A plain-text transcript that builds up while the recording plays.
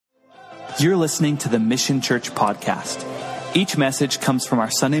You're listening to the Mission Church podcast. Each message comes from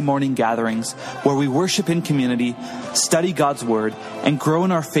our Sunday morning gatherings where we worship in community, study God's Word, and grow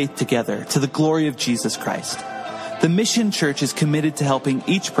in our faith together to the glory of Jesus Christ. The Mission Church is committed to helping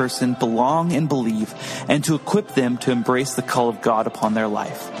each person belong and believe, and to equip them to embrace the call of God upon their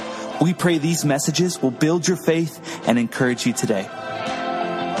life. We pray these messages will build your faith and encourage you today.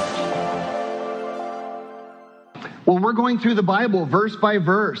 Well, we're going through the Bible verse by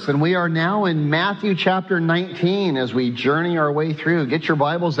verse, and we are now in Matthew chapter 19 as we journey our way through. Get your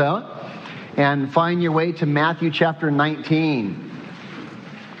Bibles out and find your way to Matthew chapter 19.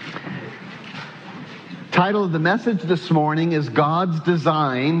 Title of the message this morning is God's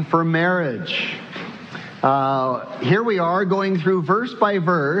Design for Marriage. Here we are going through verse by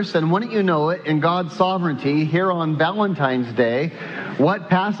verse, and wouldn't you know it, in God's sovereignty, here on Valentine's Day, what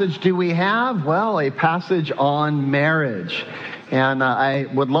passage do we have? Well, a passage on marriage. And I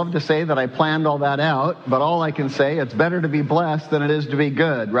would love to say that I planned all that out, but all I can say, it's better to be blessed than it is to be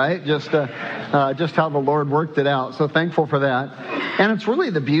good, right? Just how the Lord worked it out. So thankful for that. And it's really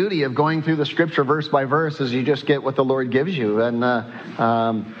the beauty of going through the scripture verse by verse, is you just get what the Lord gives you and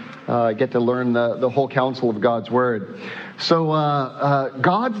get to learn the whole counsel of God's Word. So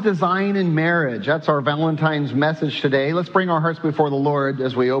God's design in marriage, that's our Valentine's message today. Let's bring our hearts before the Lord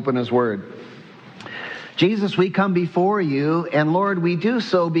as we open His Word. Jesus, we come before you, and Lord, we do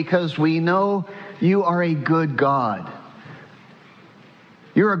so because we know you are a good God.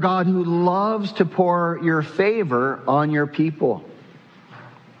 You're a God who loves to pour your favor on your people.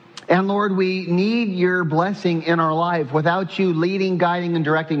 And Lord, we need your blessing in our life. Without you leading, guiding, and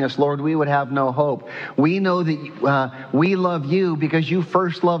directing us, Lord, we would have no hope. We know that we love you because you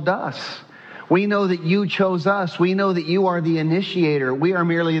first loved us. We know that you chose us. We know that you are the initiator. We are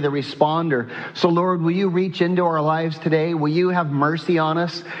merely the responder. So Lord, will you reach into our lives today? Will you have mercy on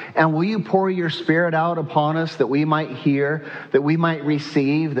us? And will you pour your Spirit out upon us that we might hear, that we might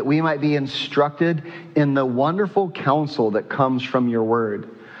receive, that we might be instructed in the wonderful counsel that comes from your word?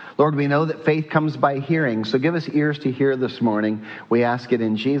 Lord, we know that faith comes by hearing, so give us ears to hear this morning. We ask it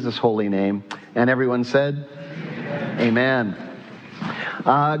in Jesus' holy name. And everyone said, Amen.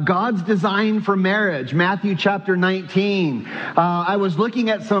 God's design for marriage, Matthew chapter 19. I was looking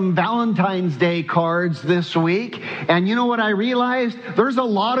at some Valentine's Day cards this week, and you know what I realized? There's a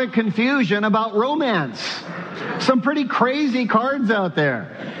lot of confusion about romance. Some pretty crazy cards out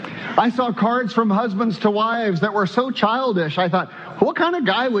there. I saw cards from husbands to wives that were so childish. I thought, what kind of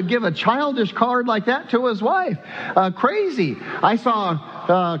guy would give a childish card like that to his wife? Crazy. I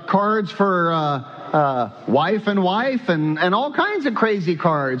saw cards for wife and all kinds of crazy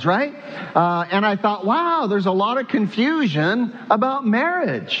cards, right? And I thought, wow, there's a lot of confusion about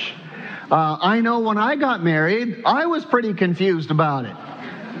marriage. I know when I got married, I was pretty confused about it.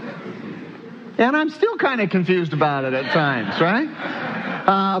 And I'm still kind of confused about it at times, right?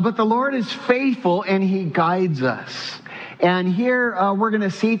 But the Lord is faithful and He guides us. And here we're going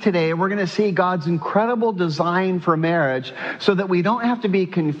to see God's incredible design for marriage so that we don't have to be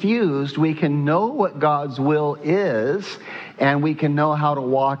confused. We can know what God's will is, and we can know how to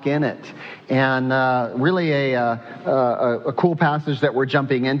walk in it. And really a cool passage that we're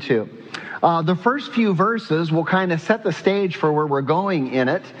jumping into. The first few verses will kind of set the stage for where we're going in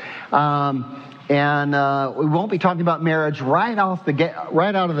it. And we won't be talking about marriage right out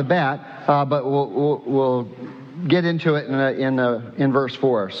of the bat, but we'll get into it in verse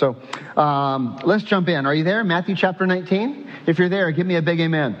 4. So let's jump in. Are you there? Matthew chapter 19? If you're there, give me a big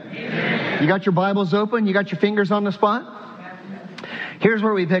amen. Amen. You got your Bibles open? You got your fingers on the spot? Here's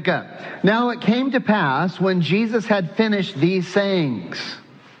where we pick up. Now it came to pass when Jesus had finished these sayings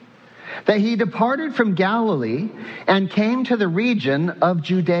that he departed from Galilee and came to the region of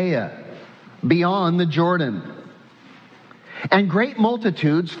Judea beyond the Jordan. And great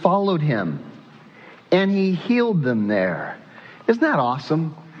multitudes followed him, and he healed them there. Isn't that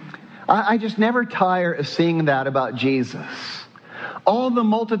awesome? I just never tire of seeing that about Jesus. All the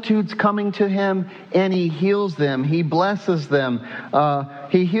multitudes coming to him, and he heals them. He blesses them.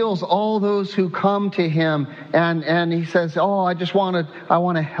 He heals all those who come to him, and he says, "Oh, I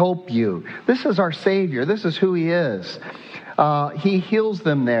want to help you." This is our Savior. This is who he is. He heals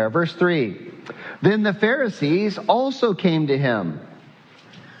them there. Verse 3. Then the Pharisees also came to him,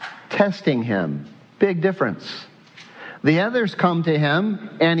 testing him. Big difference. The others come to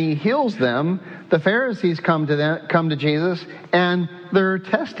him and he heals them. The Pharisees come to Jesus, and they're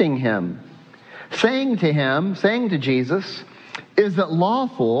testing him, saying to Jesus, "Is it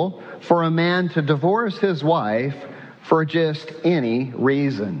lawful for a man to divorce his wife for just any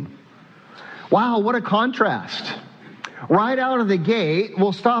reason?" Wow, what a contrast. Right out of the gate,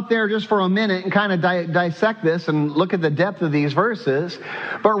 we'll stop there just for a minute and kind of dissect this and look at the depth of these verses.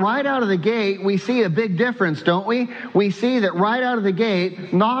 But right out of the gate, we see a big difference, don't we? We see that right out of the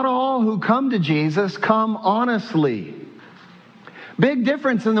gate, not all who come to Jesus come honestly. Big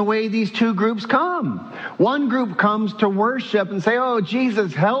difference in the way these two groups come. One group comes to worship and say, oh,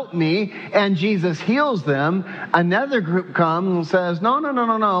 Jesus, help me, and Jesus heals them. Another group comes and says,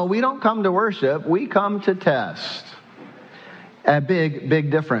 no, we don't come to worship, we come to test. A big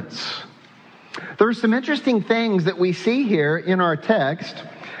difference. There's some interesting things that we see here in our text.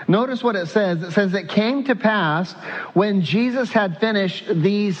 Notice what it says. It says, it came to pass when Jesus had finished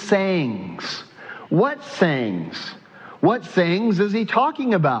these sayings. What sayings? What sayings is he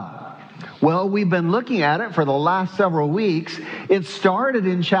talking about? Well, we've been looking at it for the last several weeks. It started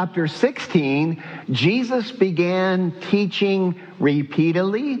in chapter 16. Jesus began teaching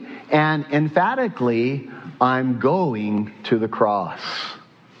repeatedly and emphatically, I'm going to the cross.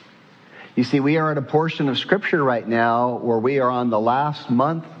 You see, we are at a portion of Scripture right now where we are on the last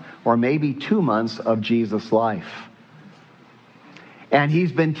month or maybe 2 months of Jesus' life. And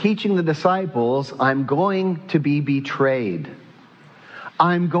he's been teaching the disciples, I'm going to be betrayed.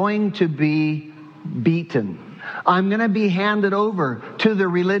 I'm going to be beaten. I'm going to be handed over to the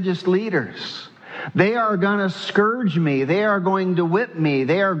religious leaders. They are going to scourge me. They are going to whip me.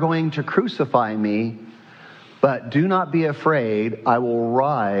 They are going to crucify me. But do not be afraid, I will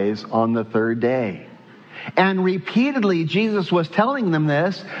rise on the third day. And repeatedly Jesus was telling them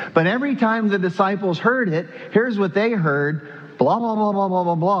this, but every time the disciples heard it, here's what they heard, blah, blah, blah, blah, blah,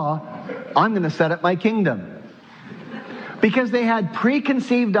 blah, blah, I'm going to set up my kingdom. Because they had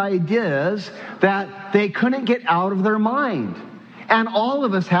preconceived ideas that they couldn't get out of their mind. And all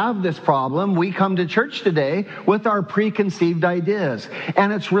of us have this problem. We come to church today with our preconceived ideas.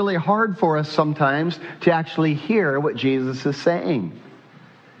 And it's really hard for us sometimes to actually hear what Jesus is saying.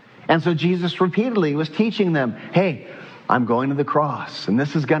 And so Jesus repeatedly was teaching them, hey, I'm going to the cross, and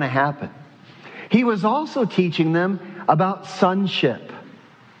this is going to happen. He was also teaching them about sonship,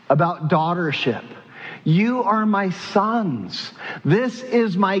 about daughtership. You are my sons. This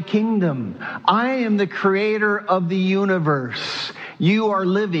is my kingdom. I am the creator of the universe. You are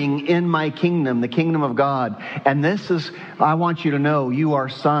living in my kingdom, the kingdom of God. And this is, I want you to know, you are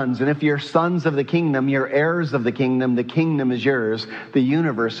sons. And if you're sons of the kingdom, you're heirs of the kingdom is yours. The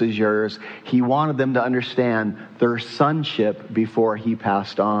universe is yours. He wanted them to understand their sonship before he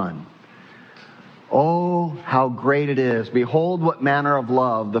passed on. Oh, how great it is. Behold, what manner of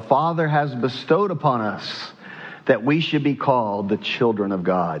love the Father has bestowed upon us, that we should be called the children of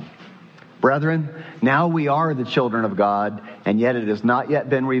God. Brethren, now we are the children of God, and yet it has not yet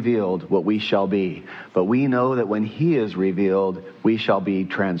been revealed what we shall be. But we know that when he is revealed, we shall be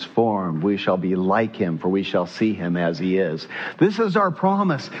transformed. We shall be like him, for we shall see him as he is. This is our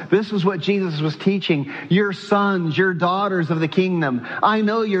promise. This is what Jesus was teaching. Your sons, your daughters of the kingdom. I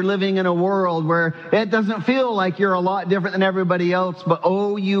know you're living in a world where it doesn't feel like you're a lot different than everybody else, but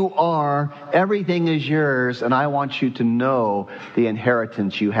oh, you are. Everything is yours, and I want you to know the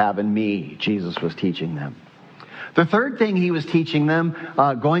inheritance you have in me. Jesus was teaching them. The third thing he was teaching them,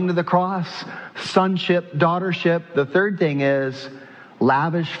 going to the cross, sonship, daughtership. The third thing is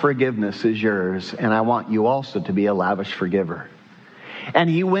lavish forgiveness is yours, and I want you also to be a lavish forgiver. And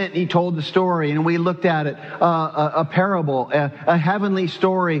he went and he told the story, and we looked at it, a parable, a heavenly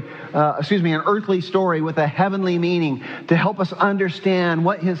story, an earthly story with a heavenly meaning to help us understand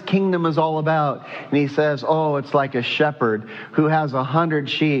what his kingdom is all about. And he says, oh, it's like a shepherd who has 100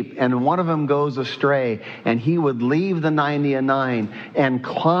 sheep, and one of them goes astray, and he would leave the 99 and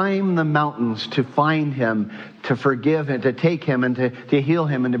climb the mountains to find him, to forgive him, to take him, and to heal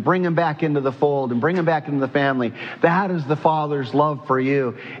him, and to bring him back into the fold, and bring him back into the family. That is the Father's love for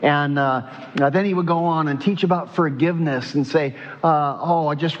you. And then he would go on and teach about forgiveness and say,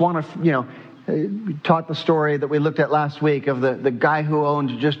 I just want to, taught the story that we looked at last week of the guy who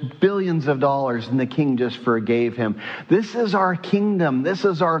owned just billions of dollars, and the king just forgave him. This is our kingdom. This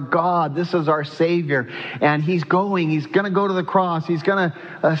is our God. This is our Savior. And he's going to go to the cross. He's going to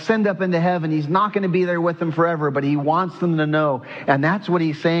ascend up into heaven. He's not going to be there with them forever, but he wants them to know. And that's what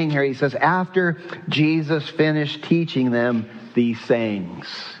he's saying here. He says, after Jesus finished teaching them these sayings,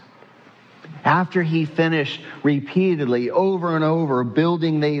 after he finished repeatedly over and over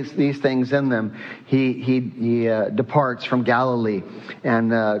building these things in them, he departs from Galilee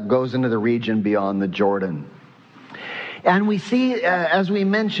and goes into the region beyond the Jordan. And we see, as we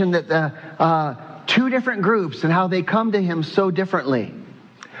mentioned, that two different groups and how they come to him so differently.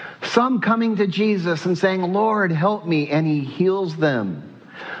 Some coming to Jesus and saying, Lord, help me, and he heals them.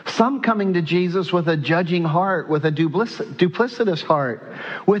 Some coming to Jesus with a judging heart, with a duplicitous heart,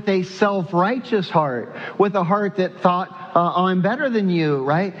 with a self-righteous heart, with a heart that thought, oh, I'm better than you,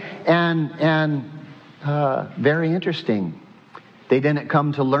 right? And very interesting. They didn't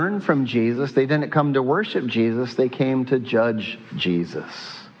come to learn from Jesus. They didn't come to worship Jesus. They came to judge Jesus.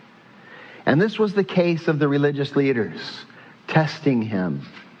 And this was the case of the religious leaders, testing him.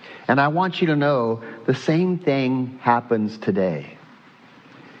 And I want you to know the same thing happens today.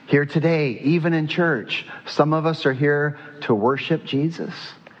 Here today, even in church, some of us are here to worship Jesus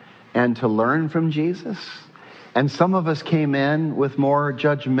and to learn from Jesus. And some of us came in with more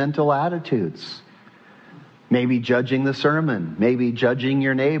judgmental attitudes. Maybe judging the sermon, maybe judging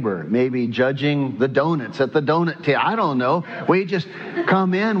your neighbor, maybe judging the donuts at the donut table. I don't know. We just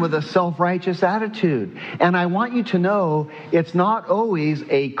come in with a self-righteous attitude. And I want you to know it's not always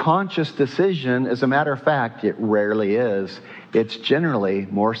a conscious decision. As a matter of fact, it rarely is. It's generally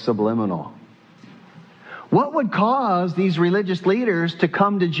more subliminal. What would cause these religious leaders to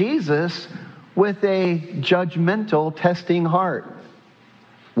come to Jesus with a judgmental, testing heart?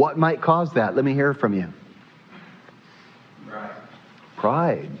 What might cause that? Let me hear from you.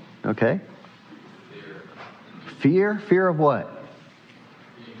 Pride. Okay. Fear. Fear of what?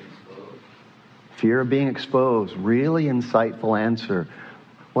 Fear of being exposed. Really insightful answer.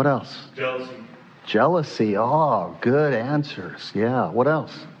 What else? Jealousy. Jealousy. Oh, good answers. Yeah. What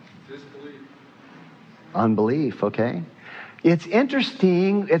else? Disbelief. Unbelief. Okay. It's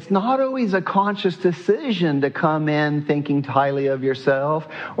interesting. It's not always a conscious decision to come in thinking highly of yourself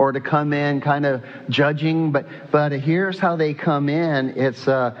or to come in kind of judging. But here's how they come in. It's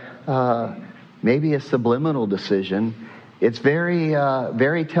maybe a subliminal decision. It's very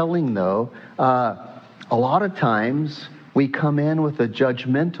telling, though. A lot of times we come in with a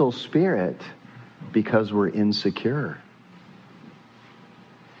judgmental spirit because we're insecure.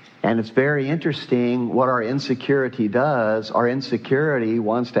 And it's very interesting what our insecurity does. Our insecurity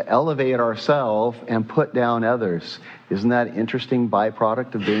wants to elevate ourselves and put down others. Isn't that an interesting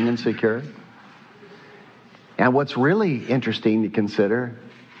byproduct of being insecure? And what's really interesting to consider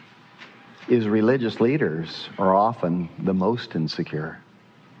is religious leaders are often the most insecure.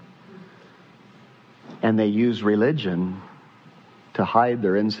 And they use religion to hide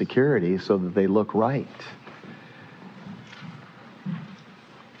their insecurity so that they look right.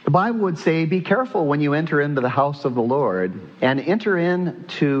 The Bible would say, be careful when you enter into the house of the Lord and enter in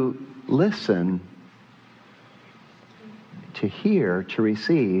to listen, to hear, to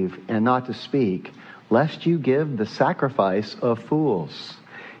receive, and not to speak, lest you give the sacrifice of fools.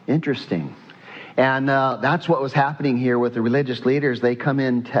 Interesting. And that's what was happening here with the religious leaders. They come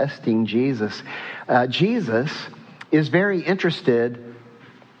in testing Jesus. Jesus is very interested,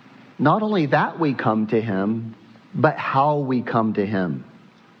 not only that we come to him, but how we come to him.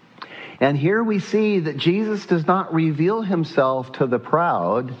 And here we see that Jesus does not reveal himself to the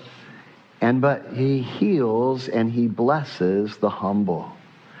proud, but he heals and he blesses the humble.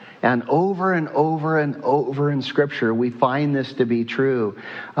 And over and over and over in Scripture, we find this to be true,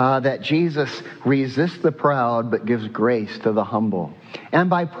 that Jesus resists the proud but gives grace to the humble. And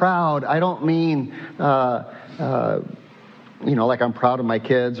by proud, I don't mean like I'm proud of my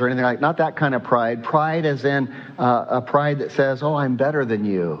kids or anything like, not that kind of pride. Pride as in a pride that says, oh, I'm better than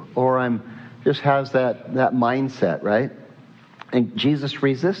you, or just has that mindset, right? And Jesus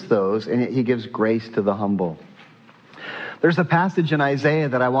resists those, and he gives grace to the humble. There's a passage in Isaiah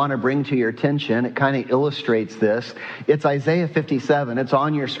that I want to bring to your attention. It kind of illustrates this. It's Isaiah 57. It's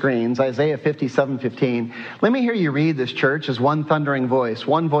on your screens, Isaiah 57:15. Let me hear you read this, church, as one thundering voice,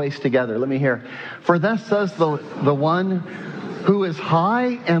 one voice together. Let me hear. For thus says the one who is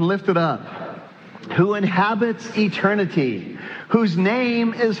high and lifted up, who inhabits eternity, whose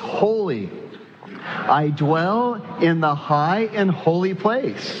name is holy. I dwell in the high and holy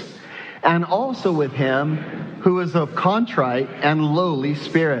place, and also with him who is of contrite and lowly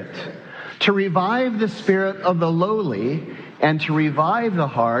spirit, to revive the spirit of the lowly and to revive the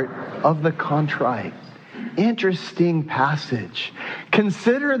heart of the contrite. Interesting passage.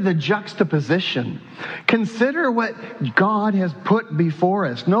 Consider the juxtaposition. Consider what God has put before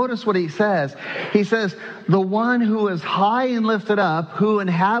us. Notice what he says. He says, the one who is high and lifted up, who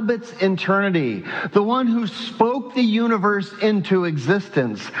inhabits eternity, the one who spoke the universe into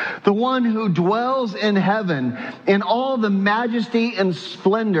existence, the one who dwells in heaven in all the majesty and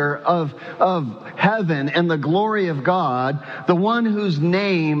splendor of heaven and the glory of God, the one whose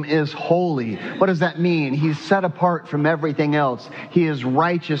name is holy. What does that mean? He's set apart from everything else. He is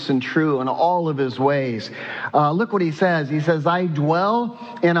righteous and true in all of his ways. Look what he says. He says, I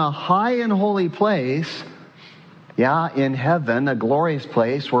dwell in a high and holy place, Yeah, in heaven, a glorious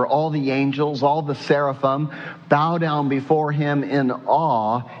place where all the angels, all the seraphim bow down before him in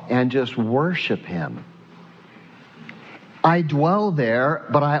awe and just worship him. I dwell there,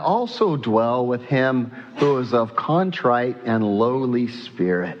 but I also dwell with him who is of contrite and lowly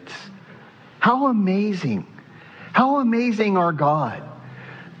spirit. How amazing. How amazing our God.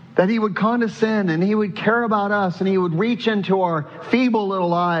 That he would condescend and he would care about us and he would reach into our feeble little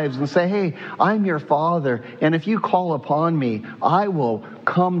lives and say, hey, I'm your Father. And if you call upon me, I will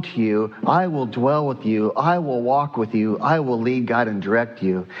come to you. I will dwell with you. I will walk with you. I will lead, guide, and direct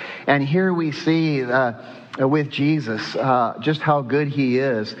you. And here we see with Jesus just how good he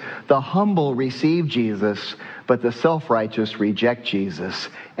is. The humble receive Jesus, but the self-righteous reject Jesus.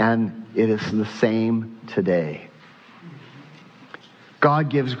 And it is the same today.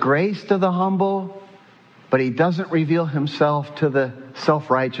 God gives grace to the humble, but he doesn't reveal himself to the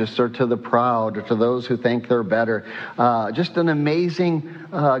self-righteous or to the proud or to those who think they're better. Just an amazing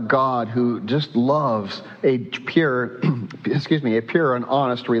God who just loves a pure, a pure and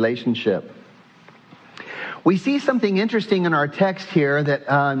honest relationship. We see something interesting in our text here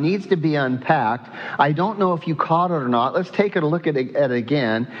that needs to be unpacked. I don't know if you caught it or not. Let's take a look at it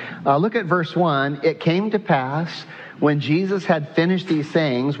again. Look at verse 1. It came to pass when Jesus had finished these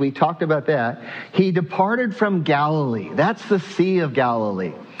sayings, we talked about that, he departed from Galilee. That's the Sea of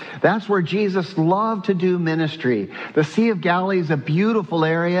Galilee. That's where Jesus loved to do ministry. The Sea of Galilee is a beautiful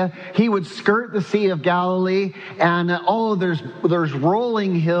area. He would skirt the Sea of Galilee, and there's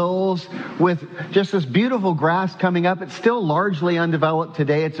rolling hills with just this beautiful grass coming up. It's still largely undeveloped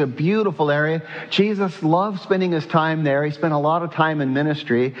today. It's a beautiful area. Jesus loved spending his time there. He spent a lot of time in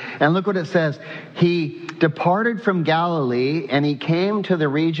ministry. And look what it says. He departed from Galilee, and he came to the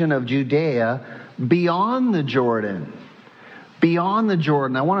region of Judea beyond the Jordan. Beyond the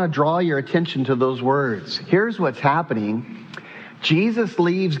Jordan. I want to draw your attention to those words. Here's what's happening. Jesus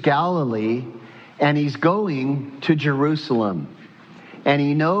leaves Galilee and he's going to Jerusalem. And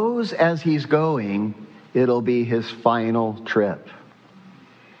he knows as he's going, it'll be his final trip.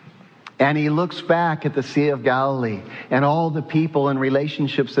 And he looks back at the Sea of Galilee and all the people and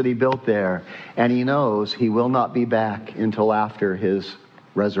relationships that he built there. And he knows he will not be back until after his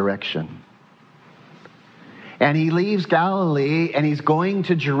resurrection. And he leaves Galilee and he's going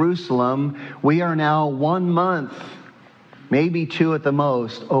to Jerusalem. We are now 1 month, maybe 2 at the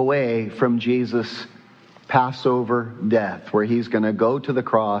most, away from Jesus' Passover death, where he's going to go to the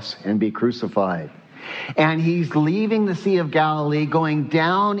cross and be crucified. And he's leaving the Sea of Galilee, going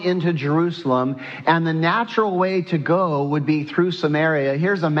down into Jerusalem. And the natural way to go would be through Samaria.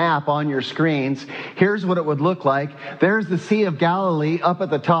 Here's a map on your screens. Here's what it would look like. There's the Sea of Galilee up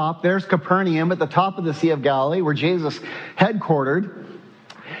at the top. There's Capernaum at the top of the Sea of Galilee, where Jesus headquartered.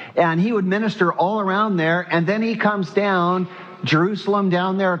 And he would minister all around there. And then he comes down, Jerusalem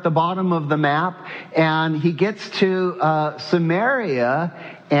down there at the bottom of the map. And he gets to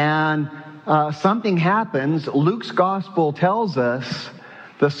Samaria, and something happens. Luke's gospel tells us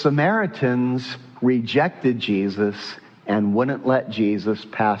the Samaritans rejected Jesus and wouldn't let Jesus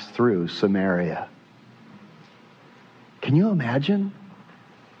pass through Samaria. Can you imagine?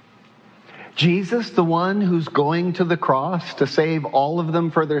 Jesus, the one who's going to the cross to save all of them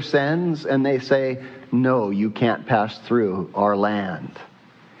for their sins, and they say, no, you can't pass through our land.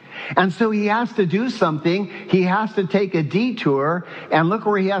 And so he has to do something. He has to take a detour, and look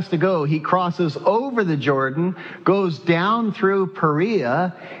where he has to go. He crosses over the Jordan, goes down through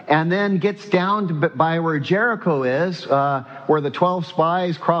Perea, and then gets down to by where Jericho is, where the 12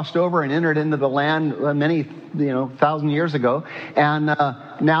 spies crossed over and entered into the land many, 1,000 years ago, and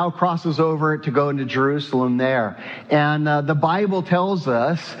now crosses over to go into Jerusalem there. And the Bible tells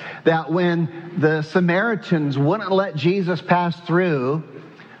us that when the Samaritans wouldn't let Jesus pass through,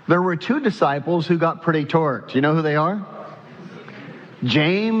 there were 2 disciples who got pretty torqued. You know who they are?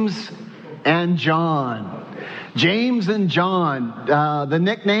 James and John. James and John. The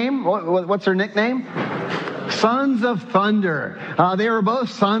nickname? What's their nickname? Sons of Thunder. They were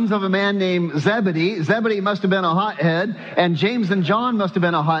both sons of a man named Zebedee. Zebedee must have been a hothead, and James and John must have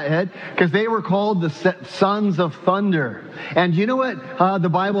been a hothead, because they were called the Sons of Thunder. And you know what the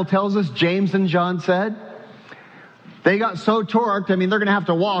Bible tells us James and John said? They got so torqued, they're going to have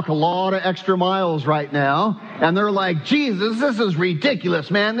to walk a lot of extra miles right now. And they're like, Jesus, this is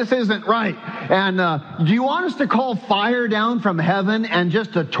ridiculous, man. This isn't right. And do you want us to call fire down from heaven and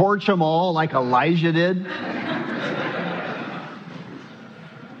just to torch them all like Elijah did?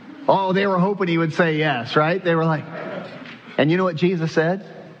 Oh, they were hoping he would say yes, right? They were like, and you know what Jesus said?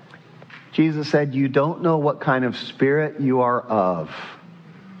 Jesus said, you don't know what kind of spirit you are of.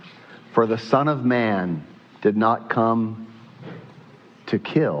 For the Son of Man did not come to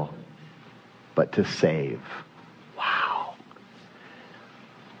kill, but to save. Wow.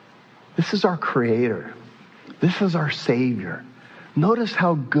 This is our Creator. This is our Savior. Notice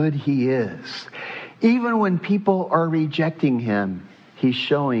how good He is. Even when people are rejecting Him, He's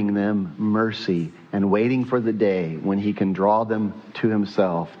showing them mercy and waiting for the day when He can draw them to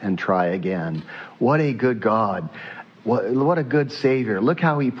Himself and try again. What a good God. What a good Savior. Look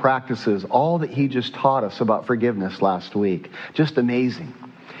how He practices all that He just taught us about forgiveness last week. Just amazing.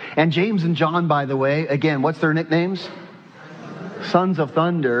 And James and John, by the way, again, what's their nicknames? Sons of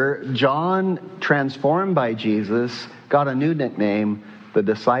Thunder. John, transformed by Jesus, got a new nickname, the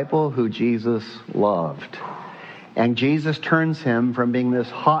disciple who Jesus loved. And Jesus turns him from being this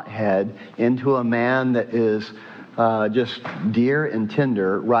hothead into a man that is just dear and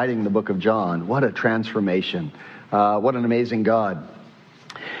tender, writing the book of John. What a transformation. What an amazing God.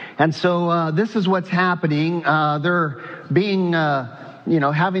 And so this is what's happening. They're being,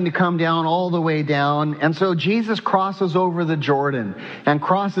 having to come down all the way down. And so Jesus crosses over the Jordan and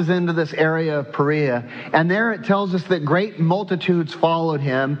crosses into this area of Perea. And there it tells us that great multitudes followed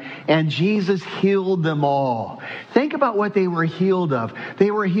Him, and Jesus healed them all. Think about what they were healed of.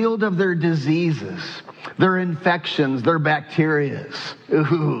 They were healed of their diseases, their infections, their bacterias.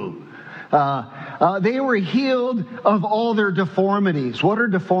 Ooh. They were healed of all their deformities. What are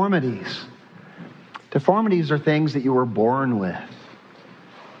deformities? Deformities are things that you were born with.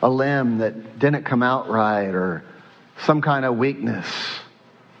 A limb that didn't come out right, or some kind of weakness,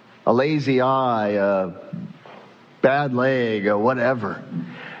 a lazy eye, a bad leg, or whatever.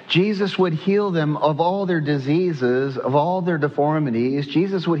 Jesus would heal them of all their diseases, of all their deformities.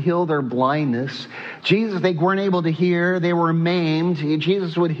 Jesus would heal their blindness. They weren't able to hear. They were maimed.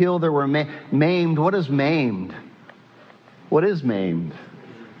 Jesus would heal their maimed. What is maimed? What is maimed?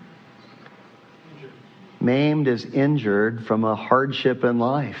 Maimed is injured from a hardship in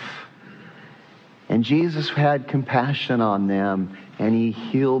life. And Jesus had compassion on them, and He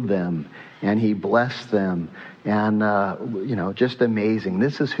healed them, and He blessed them. And, just amazing.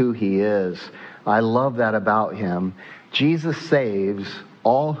 This is who He is. I love that about Him. Jesus saves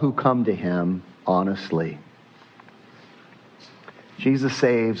all who come to Him honestly. Jesus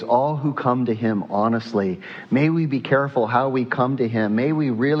saves all who come to Him honestly. May we be careful how we come to Him. May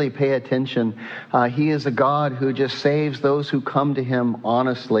we really pay attention. He is a God who just saves those who come to Him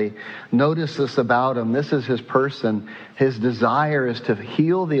honestly. Notice this about Him. This is His person. His desire is to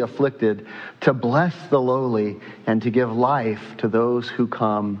heal the afflicted, to bless the lowly, and to give life to those who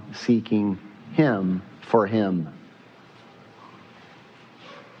come seeking Him for Him.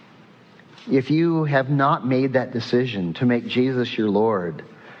 If you have not made that decision to make Jesus your Lord,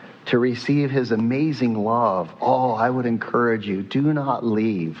 to receive His amazing love, I would encourage you, do not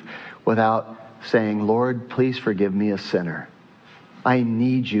leave without saying, Lord, please forgive me, a sinner. I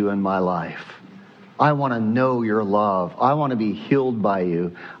need You in my life. I want to know Your love. I want to be healed by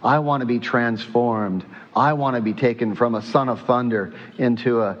You. I want to be transformed. I want to be taken from a son of thunder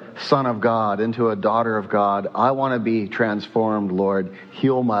into a son of God, into a daughter of God. I want to be transformed, Lord.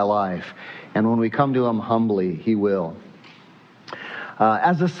 Heal my life. And when we come to Him humbly, He will.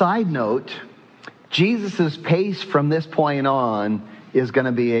 As a side note, Jesus' pace from this point on is going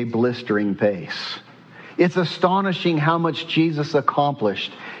to be a blistering pace. It's astonishing how much Jesus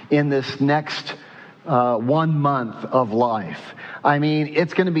accomplished in this next 1 month of life. I mean,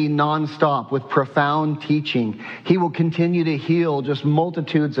 it's going to be nonstop with profound teaching. He will continue to heal just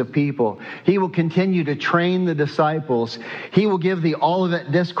multitudes of people. He will continue to train the disciples. He will give the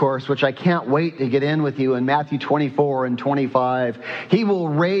Olivet Discourse, which I can't wait to get in with you in Matthew 24 and 25. He will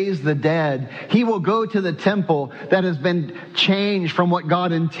raise the dead. He will go to the temple that has been changed from what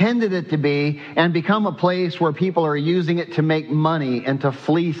God intended it to be and become a place where people are using it to make money and to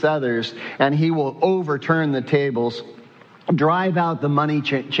fleece others. And He will overturn the tables, drive out the money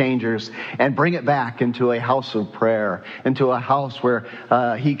changers, and bring it back into a house of prayer, into a house where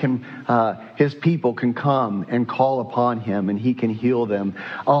His people can come and call upon Him, and He can heal them.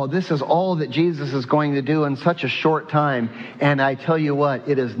 This is all that Jesus is going to do in such a short time. And I tell you what,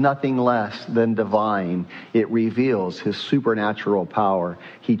 it is nothing less than divine. It reveals His supernatural power.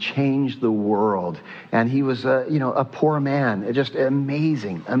 He changed the world, and He was a poor man. It's just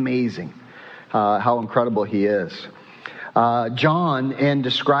amazing how incredible He is. John, in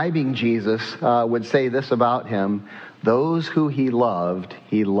describing Jesus, would say this about Him: those who He loved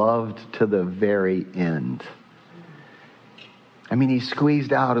to the very end. I mean, He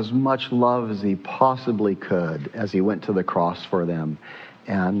squeezed out as much love as He possibly could as He went to the cross for them.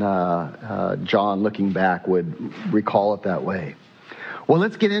 And John, looking back, would recall it that way. Well,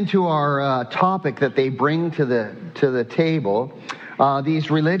 let's get into our topic that they bring to the table. These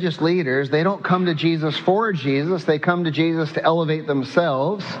religious leaders, they don't come to Jesus for Jesus. They come to Jesus to elevate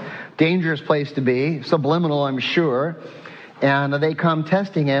themselves. Dangerous place to be. Subliminal, I'm sure. And they come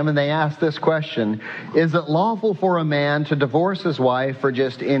testing him, and they ask this question: is it lawful for a man to divorce his wife for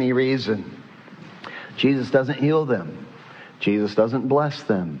just any reason? Jesus doesn't heal them. Jesus doesn't bless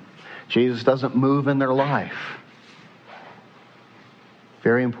them. Jesus doesn't move in their life.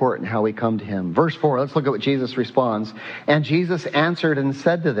 Very important how we come to him. Verse 4, let's look at what Jesus responds. And Jesus answered and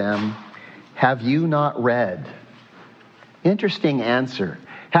said to them, have you not read? Interesting answer.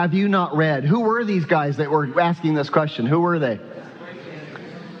 Have you not read? Who were these guys that were asking this question? Who were they?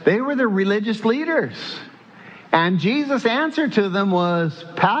 They were the religious leaders. And Jesus' answer to them was,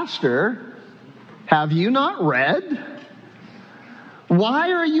 Pastor, have you not read?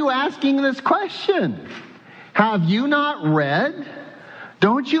 Why are you asking this question? Have you not read?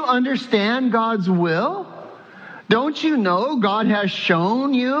 Don't you understand God's will? Don't you know God has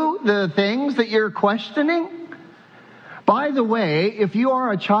shown you the things that you're questioning? By the way, if you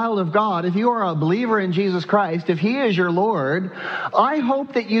are a child of God, if you are a believer in Jesus Christ, if He is your Lord, I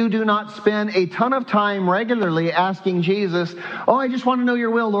hope that you do not spend a ton of time regularly asking Jesus, oh, I just want to know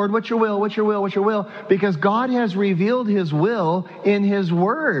your will, Lord. What's your will? What's your will? What's your will? Because God has revealed His will in His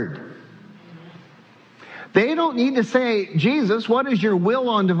Word. They don't need to say, Jesus, what is your will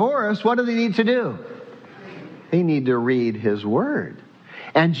on divorce? What do they need to do? They need to read His Word.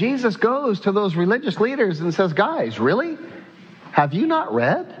 And Jesus goes to those religious leaders and says, guys, really? Have you not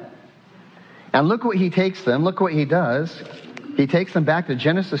read? And look what He takes them. Look what He does. He takes them back to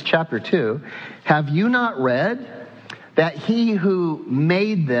Genesis chapter 2. Have you not read that He who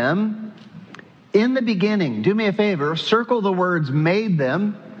made them in the beginning, do me a favor, circle the words made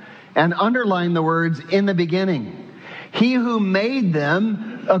them and underline the words in the beginning. He who made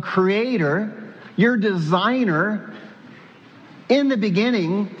them, a creator, your designer, in the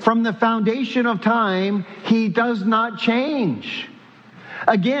beginning, from the foundation of time, He does not change.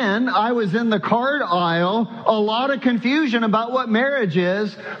 Again, I was in the card aisle, a lot of confusion about what marriage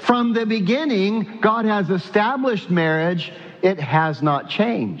is. From the beginning, God has established marriage. It has not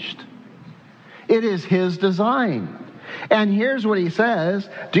changed. It is His design. And here's what He says: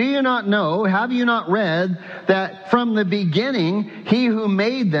 do you not know, have you not read, that from the beginning, He who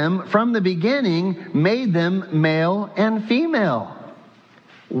made them, from the beginning, made them male and female?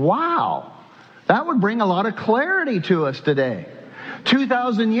 Wow. That would bring a lot of clarity to us today.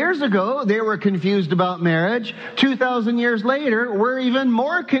 2,000 years ago, they were confused about marriage. 2,000 years later, we're even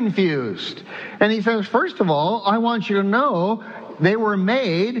more confused. And He says, first of all, I want you to know they were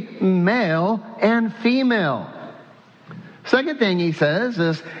made male and female. Second thing He says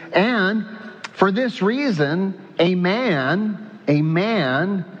is, and for this reason, a man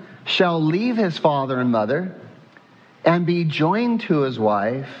shall leave his father and mother and be joined to his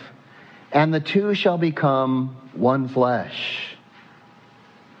wife, and the two shall become one flesh.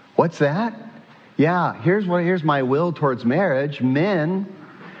 What's that? Yeah, here's my will towards marriage. Men,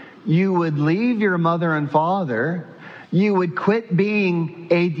 you would leave your mother and father, you would quit being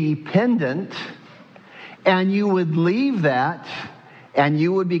a dependent, and you would leave that, and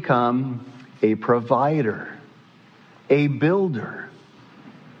you would become a provider, a builder.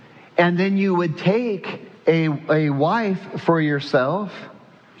 And then you would take a wife for yourself,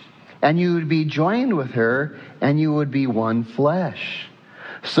 and you would be joined with her, and you would be one flesh.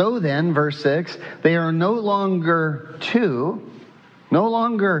 So then, verse 6, they are no longer two,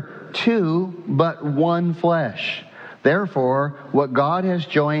 but one flesh. Therefore, what God has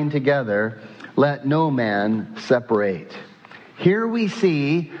joined together, let no man separate. Here we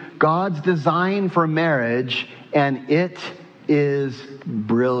see God's design for marriage, and it is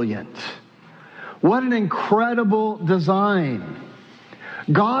brilliant. What an incredible design.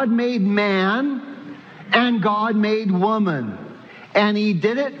 God made man and God made woman, and He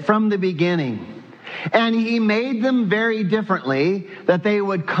did it from the beginning. And He made them very differently, that they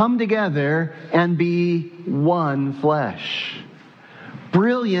would come together and be one flesh.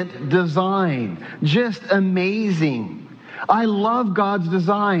 Brilliant design. Just amazing. I love God's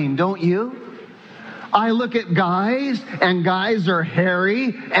design, don't you? I look at guys, and guys are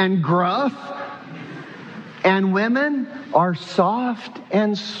hairy and gruff, and women are soft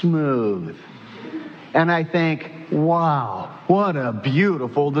and smooth. And I think, wow, what a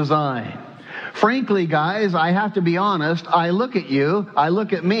beautiful design. Frankly, guys, I have to be honest. I look at you, I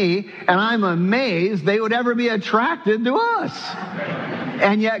look at me, and I'm amazed they would ever be attracted to us.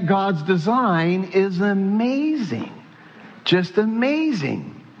 And yet God's design is amazing. Just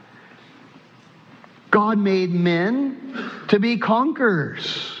amazing. God made men to be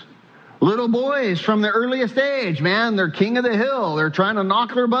conquerors. Little boys from the earliest age, man, they're king of the hill. They're trying to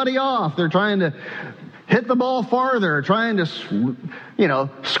knock their buddy off. They're trying to hit the ball farther, trying to,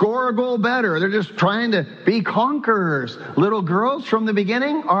 score a goal better. They're just trying to be conquerors. Little girls from the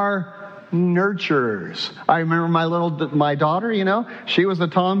beginning are nurturers. I remember my daughter, she was a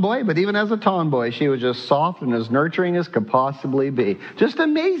tomboy, but even as a tomboy, she was just soft and as nurturing as could possibly be. Just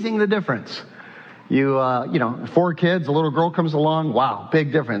amazing, the difference. 4 kids, a little girl comes along, wow,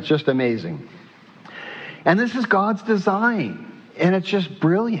 big difference, just amazing. And this is God's design, and it's just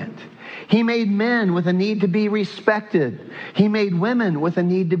brilliant. He made men with a need to be respected. He made women with a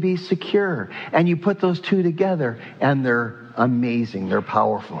need to be secure. And you put those two together, and they're amazing, they're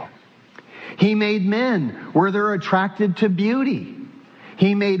powerful. He made men where they're attracted to beauty.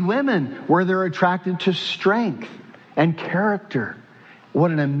 He made women where they're attracted to strength and character.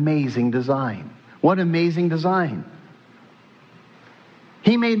 What an amazing design. What amazing design.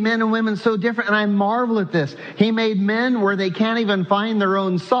 He made men and women so different, and I marvel at this. He made men where they can't even find their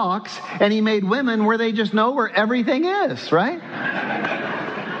own socks, and he made women where they just know where everything is, right?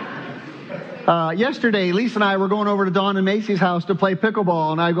 Yesterday, Lisa and I were going over to Dawn and Macy's house to play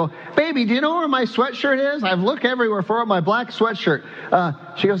pickleball, and I go, baby, do you know where my sweatshirt is? I've looked everywhere for it, my black sweatshirt.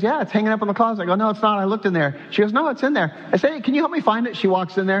 She goes, yeah, it's hanging up in the closet. I go, no, it's not. I looked in there. She goes, no, it's in there. I say, hey, can you help me find it? She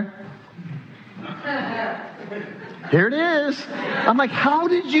walks in there. Here it is. I'm like, how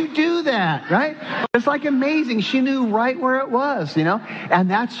did you do that, right? It's like amazing. She knew right where it was, And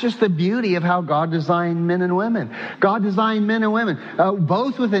that's just the beauty of how God designed men and women. God designed men and women,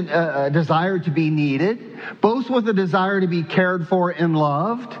 both with a desire to be needed, both with a desire to be cared for and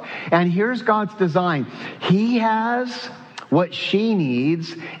loved. And here's God's design. He has what she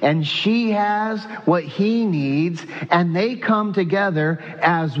needs, and she has what he needs, and they come together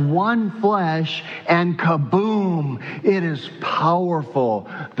as one flesh, and kaboom, it is powerful.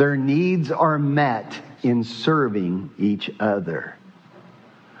 Their needs are met in serving each other.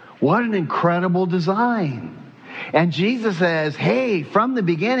 What an incredible design. And Jesus says, hey, from the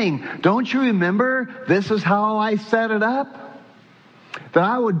beginning, don't you remember this is how I set it up? That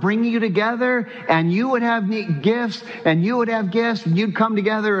I would bring you together, and you would have gifts, and you would have gifts, and you'd come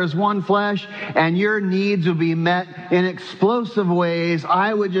together as one flesh, and your needs would be met in explosive ways.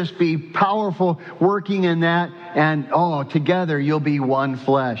 I would just be powerful working in that, and together you'll be one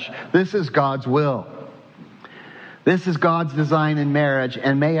flesh. This is God's will. This is God's design in marriage,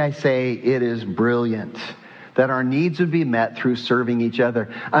 and may I say, it is brilliant. That our needs would be met through serving each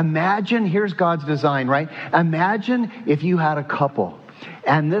other. Imagine, here's God's design, right? Imagine if you had a couple,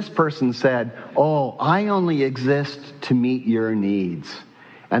 and this person said, I only exist to meet your needs.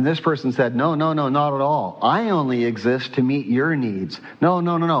 And this person said, no, not at all. I only exist to meet your needs. No,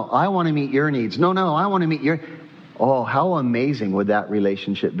 I want to meet your needs. No, I want to meet your... how amazing would that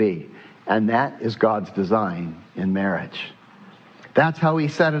relationship be? And that is God's design in marriage. That's how he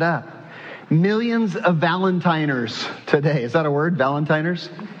set it up. Millions of Valentiners today. Is that a word, Valentiners?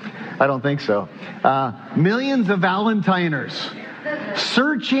 I don't think so. Millions of Valentiners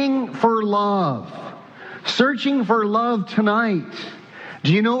searching for love. Searching for love tonight.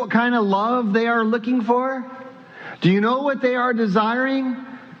 Do you know what kind of love they are looking for? Do you know what they are desiring?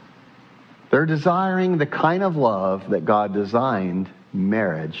 They're desiring the kind of love that God designed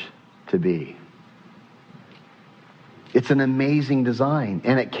marriage to be. It's an amazing design,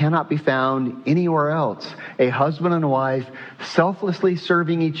 and it cannot be found anywhere else. A husband and a wife selflessly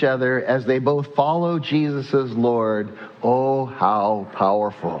serving each other as they both follow Jesus as Lord. Oh, how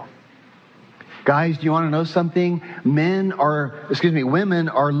powerful. Guys, do you want to know something? Women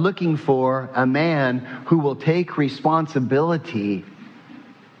are looking for a man who will take responsibility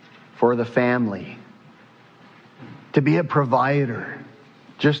for the family. To be a provider,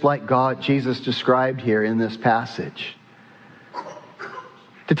 just like Jesus described here in this passage.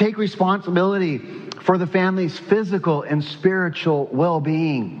 To take responsibility for the family's physical and spiritual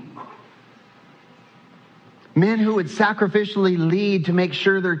well-being. Men who would sacrificially lead to make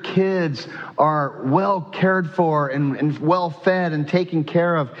sure their kids are well cared for and well fed and taken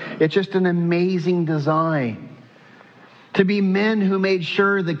care of. It's just an amazing design. To be men who made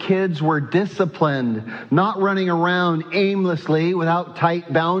sure the kids were disciplined, not running around aimlessly without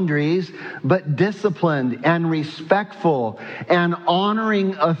tight boundaries, but disciplined and respectful and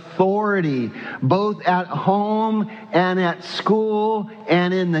honoring authority, both at home and at school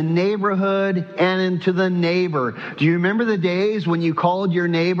and in the neighborhood and into the neighbor. Do you remember the days when you called your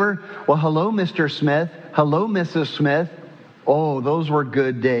neighbor? Well, hello, Mr. Smith. Hello, Mrs. Smith. Oh, those were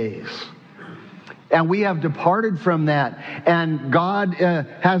good days. And we have departed from that. And God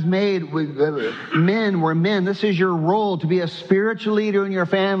has made men, we're men. This is your role, to be a spiritual leader in your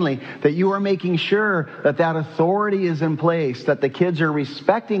family, that you are making sure that that authority is in place, that the kids are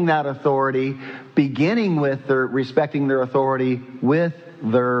respecting that authority, beginning with their respecting their authority with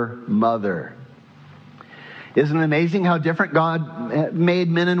their mother. Isn't it amazing how different God made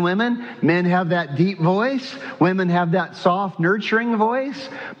men and women? Men have that deep voice. Women have that soft, nurturing voice.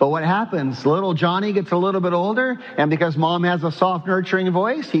 But what happens? Little Johnny gets a little bit older, and because mom has a soft, nurturing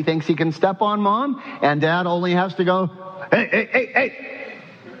voice, he thinks he can step on mom, and dad only has to go, hey, hey, hey, hey.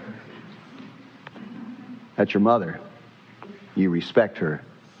 That's your mother. You respect her.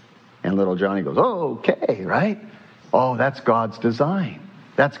 And little Johnny goes, oh, okay, right? Oh, that's God's design.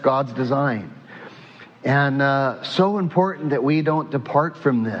 That's God's design. And so important that we don't depart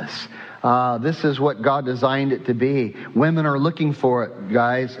from this. This is what God designed it to be. Women are looking for it,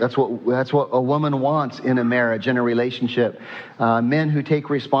 guys. That's what a woman wants in a marriage, in a relationship. Men who take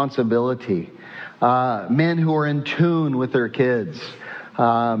responsibility. Men who are in tune with their kids.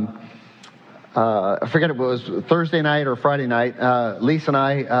 I forget if it was Thursday night or Friday night. Lisa and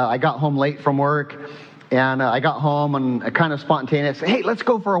I got home late from work. And I got home and kind of spontaneous, hey, let's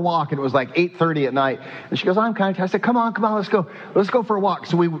go for a walk. And it was like 8:30 at night. And she goes, I'm kind of tired. I said, come on, let's go. Let's go for a walk.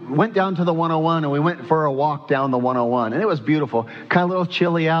 So we went down to the 101 and we went for a walk down the 101. And it was beautiful. Kind of a little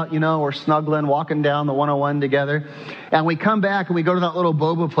chilly out, we're snuggling, walking down the 101 together. And we come back and we go to that little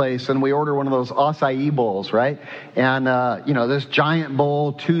boba place and we order one of those acai bowls, right? And, this giant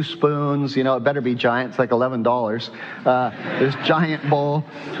bowl, 2 spoons, it better be giant. It's like $11. This giant bowl.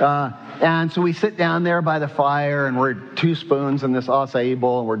 And so we sit down there by the fire and we're 2 spoons in this acai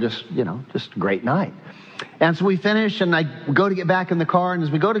bowl and we're just a great night. And so we finish and I go to get back in the car. And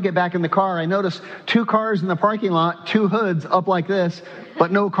as we go to get back in the car, I notice 2 cars in the parking lot, 2 hoods up like this,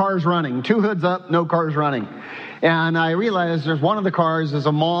 but no cars running. 2 hoods up, no cars running. And I realize there's one of the cars is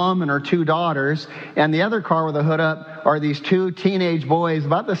a mom and her 2 daughters. And the other car with the hood up are these 2 teenage boys,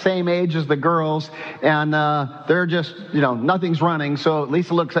 about the same age as the girls. And they're just, nothing's running. So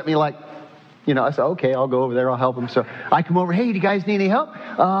Lisa looks at me like, I said, okay, I'll go over there. I'll help him. So I come over. Hey, do you guys need any help?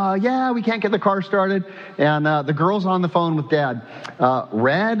 Yeah, we can't get the car started. And the girl's on the phone with Dad.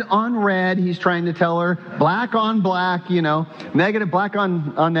 Red on red, he's trying to tell her. Black on black, negative, black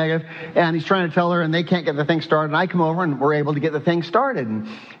on negative. And he's trying to tell her, and they can't get the thing started. And I come over, and we're able to get the thing started.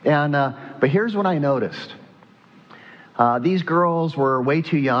 But here's what I noticed. These girls were way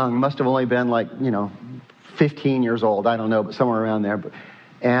too young. Must have only been 15 years old. I don't know, but somewhere around there.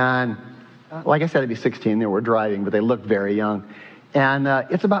 And like I said, it'd be 16. They were driving, but they looked very young. And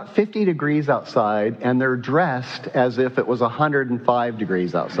it's about 50 degrees outside, and they're dressed as if it was 105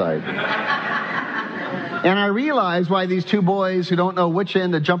 degrees outside. And I realize why these 2 boys who don't know which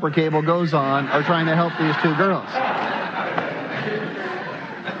end the jumper cable goes on are trying to help these 2 girls.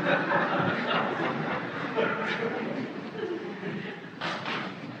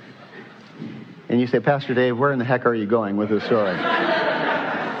 And you say, Pastor Dave, where in the heck are you going with this story?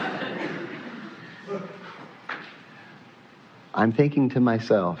 I'm thinking to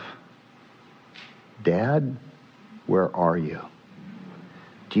myself, Dad, where are you?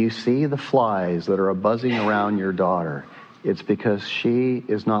 Do you see the flies that are buzzing around your daughter? It's because she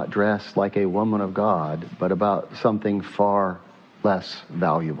is not dressed like a woman of God, but about something far less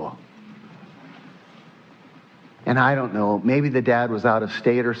valuable. And I don't know, maybe the dad was out of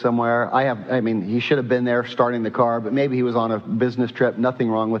state or somewhere. He should have been there starting the car, but maybe he was on a business trip. Nothing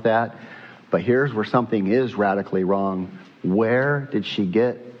wrong with that. But here's where something is radically wrong. Where did she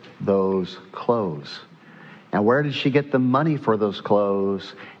get those clothes? And where did she get the money for those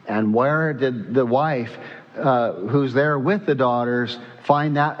clothes? And where did the wife, who's there with the daughters,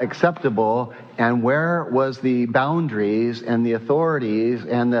 find that acceptable? And where was the boundaries and the authorities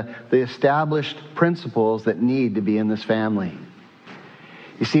and the established principles that need to be in this family?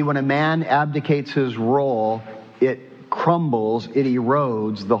 You see, when a man abdicates his role, it crumbles, it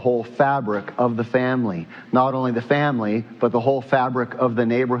erodes the whole fabric of the family. Not only the family, but the whole fabric of the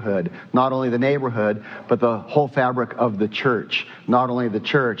neighborhood. Not only the neighborhood, but the whole fabric of the church. Not only the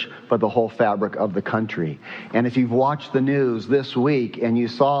church, but the whole fabric of the country. And if you've watched the news this week and you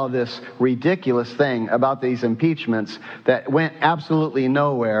saw this ridiculous thing about these impeachments that went absolutely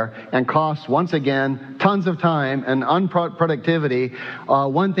nowhere and cost, once again, tons of time and unproductivity,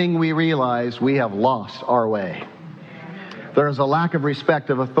 one thing we realize, we have lost our way. There is a lack of respect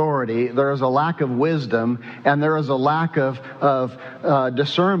of authority. There is a lack of wisdom, and there is a lack of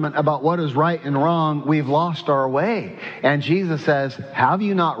discernment about what is right and wrong. We've lost our way. And Jesus says, have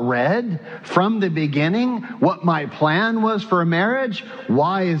you not read from the beginning what my plan was for marriage?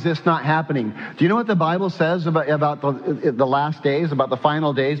 Why is this not happening? Do you know what the Bible says about the last days, about the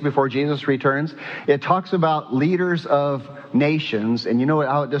final days before Jesus returns? It talks about leaders of nations, and you know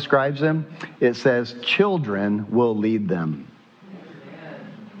how it describes them? It says, children will lead them.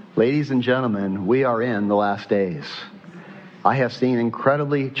 Ladies and gentlemen, we are in the last days. I have seen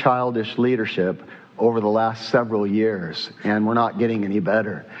incredibly childish leadership over the last several years, and we're not getting any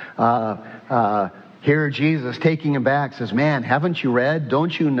better. Here Jesus taking him back says, man, haven't you read?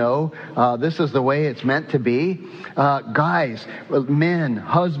 Don't you know this is the way it's meant to be? Guys, men,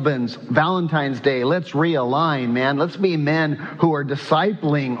 husbands, Valentine's Day, let's realign, man. Let's be men who are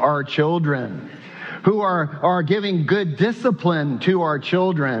discipling our children, who are giving good discipline to our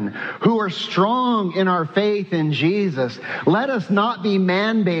children, who are strong in our faith in Jesus. Let us not be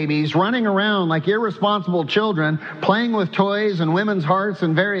man babies running around like irresponsible children, playing with toys and women's hearts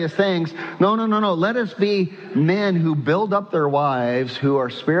and various things. No. Let us be men who build up their wives, who are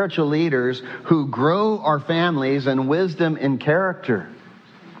spiritual leaders, who grow our families in wisdom and character.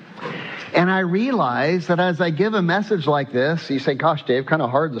 And I realize that as I give a message like this, you say, gosh, Dave, kind of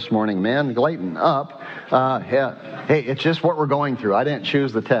hard this morning, man. Lighten up. Yeah. Hey, it's just what we're going through. I didn't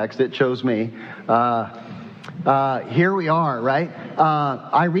choose the text. It chose me. Here we are, right?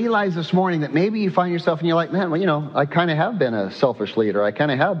 I realize this morning that maybe you find yourself and you're like, man, well, I kind of have been a selfish leader. I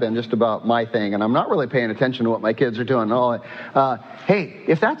kind of have been just about my thing, and I'm not really paying attention to what my kids are doing. Hey,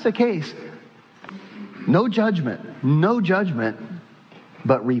 if that's the case, no judgment,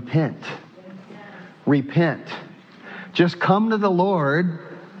 but repent. Repent. Just come to the Lord,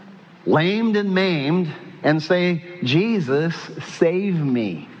 lamed and maimed, and say, Jesus, save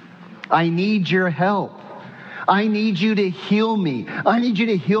me. I need your help. I need you to heal me. I need you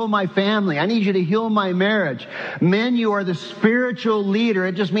to heal my family. I need you to heal my marriage. Men, you are the spiritual leader.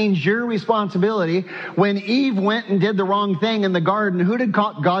 It just means your responsibility. When Eve went and did the wrong thing in the garden, who did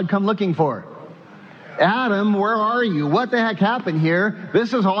God come looking for? Adam, where are you? What the heck happened here?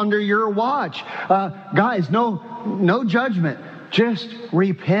 This is under your watch. Guys, no judgment. Just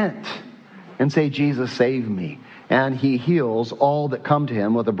repent and say, Jesus, save me. And he heals all that come to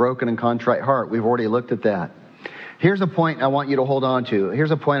him with a broken and contrite heart. We've already looked at that. Here's a point I want you to hold on to.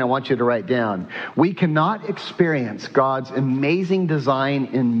 Here's a point I want you to write down. We cannot experience God's amazing design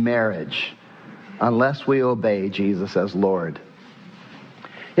in marriage unless we obey Jesus as Lord.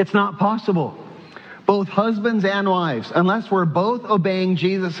 It's not possible. Both husbands and wives, unless we're both obeying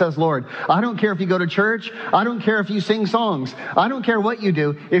Jesus as Lord. I don't care if you go to church. I don't care if you sing songs. I don't care what you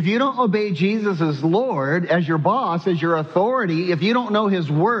do. If you don't obey Jesus as Lord, as your boss, as your authority, if you don't know his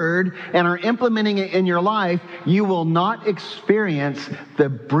word and are implementing it in your life, you will not experience the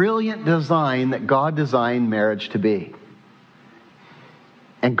brilliant design that God designed marriage to be.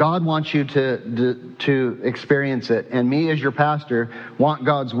 And God wants you to experience it. And me as your pastor want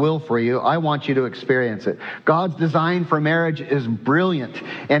God's will for you. I want you to experience it. God's design for marriage is brilliant.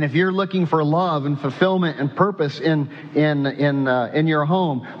 And if you're looking for love and fulfillment and purpose in your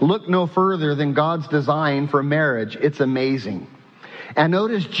home, look no further than God's design for marriage. It's amazing. And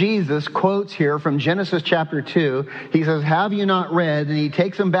notice Jesus quotes here from Genesis chapter 2. He says, have you not read? And he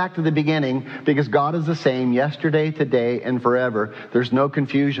takes them back to the beginning because God is the same yesterday, today, and forever. There's no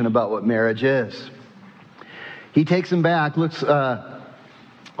confusion about what marriage is. He takes them back. Let's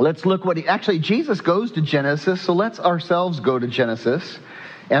look what actually, Jesus goes to Genesis, so let's ourselves go to Genesis.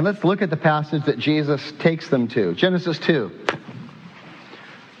 And let's look at the passage that Jesus takes them to. Genesis 2.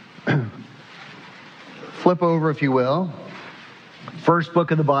 Flip over, if you will. First book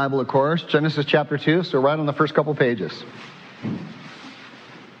of the Bible, of course, Genesis chapter 2, so right on the first couple pages.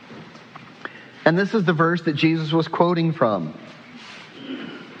 And this is the verse that Jesus was quoting from.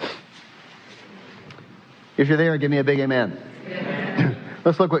 If you're there, give me a big amen. Amen.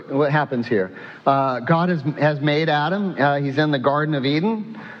 Let's look what happens here. God has made Adam. He's in the Garden of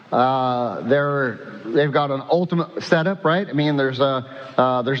Eden. They've got an ultimate setup, right? I mean, there's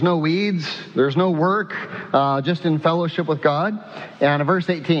no weeds, there's no work, just in fellowship with God. And verse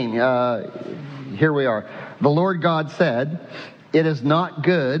 18, here we are. The Lord God said, it is not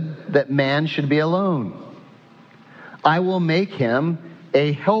good that man should be alone. I will make him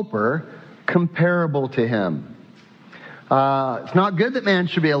a helper comparable to him. It's not good that man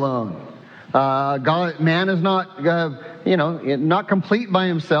should be alone. Man is not not complete by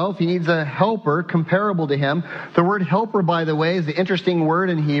himself. He needs a helper comparable to him. The word helper, by the way, is an interesting word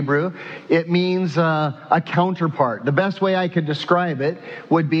in Hebrew. It means a counterpart. The best way I could describe it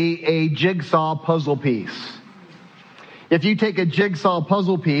would be a jigsaw puzzle piece. If you take a jigsaw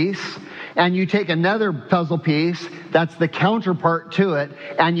puzzle piece and you take another puzzle piece that's the counterpart to it,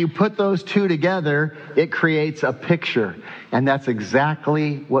 and you put those two together, it creates a picture. And that's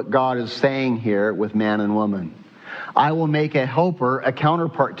exactly what God is saying here with man and woman. I will make a helper, a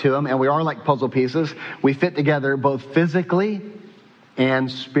counterpart to him, and we are like puzzle pieces. We fit together both physically and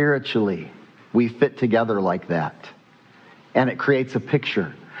spiritually. We fit together like that. And it creates a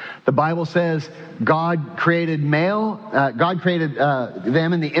picture. The Bible says God created them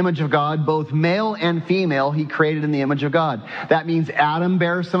in the image of God, both male and female, he created in the image of God. That means Adam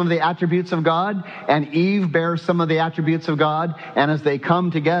bears some of the attributes of God, and Eve bears some of the attributes of God, and as they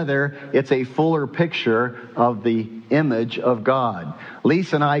come together, it's a fuller picture of the image of God.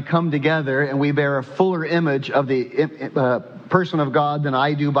 Lisa and I come together, and we bear a fuller image of the person of God than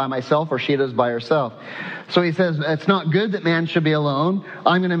I do by myself or she does by herself. So he says, it's not good that man should be alone.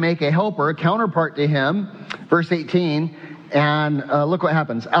 I'm going to make a helper, a counterpart to him. Verse 18, and look what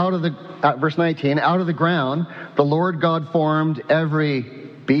happens. Verse 19, out of the ground, the Lord God formed every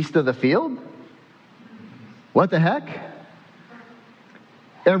beast of the field. What the heck?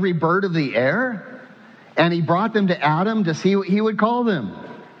 Every bird of the air. And he brought them to Adam to see what he would call them.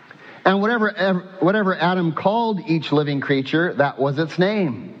 And whatever Adam called each living creature, that was its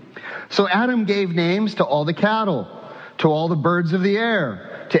name. So Adam gave names to all the cattle, to all the birds of the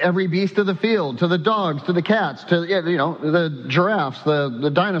air, to every beast of the field, to the dogs, to the cats, to the giraffes,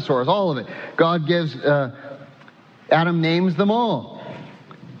 the dinosaurs, all of it. God gives, Adam names them all.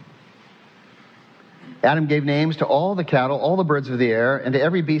 Adam gave names to all the cattle, all the birds of the air, and to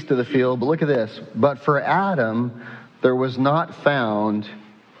every beast of the field. But look at this. But for Adam, there was not found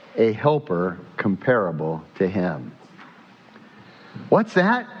a helper comparable to him. What's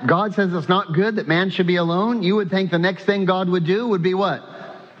that? God says it's not good that man should be alone. You would think the next thing God would do would be what?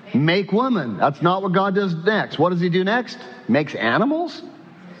 Make woman. That's not what God does next. What does he do next? Makes animals?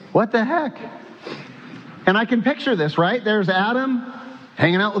 What the heck? And I can picture this, right? There's Adam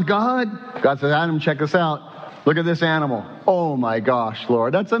hanging out with God. God says, Adam, check this out. Look at this animal. Oh my gosh,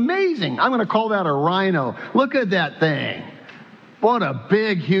 Lord, that's amazing. I'm going to call that a rhino. Look at that thing. What a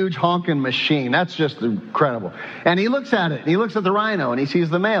big, huge honking machine. That's just incredible. And he looks at it, and he looks at the rhino, and he sees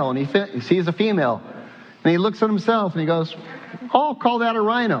the male, and he sees the female. And he looks at himself, and he goes, I'll call that a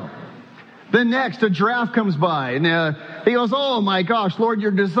rhino. Then next, a giraffe comes by, and he goes, oh my gosh, Lord, your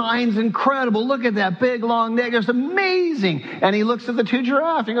design's incredible. Look at that big, long neck. It's amazing. And he looks at the two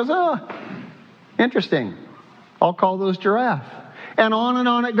giraffes, and he goes, oh, interesting. I'll call those giraffe. And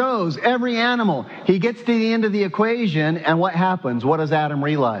on it goes. Every animal. He gets to the end of the equation, and what happens? What does Adam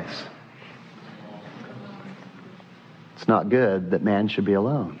realize? It's not good that man should be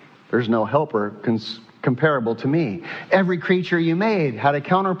alone. There's no helper comparable to me. Every creature you made had a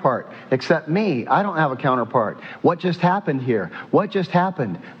counterpart, except me. I don't have a counterpart. What just happened here? What just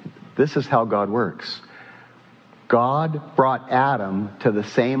happened? This is how God works. God brought Adam to the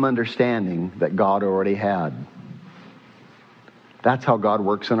same understanding that God already had. That's how God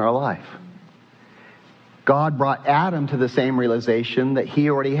works in our life. God brought Adam to the same realization that he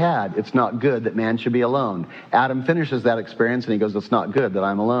already had. It's not good that man should be alone. Adam finishes that experience and he goes, it's not good that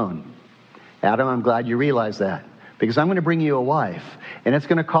I'm alone. Adam, I'm glad you realize that. Because I'm going to bring you a wife. And it's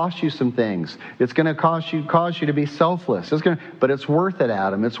going to cost you some things. It's going to cause you to be selfless. But it's worth it,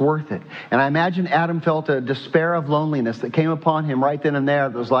 Adam. It's worth it. And I imagine Adam felt a despair of loneliness that came upon him right then and there.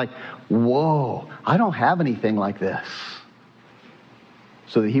 It was like, whoa, I don't have anything like this.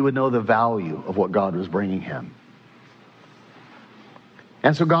 So that he would know the value of what God was bringing him.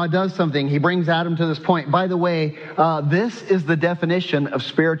 And so God does something. He brings Adam to this point. By the way, this is the definition of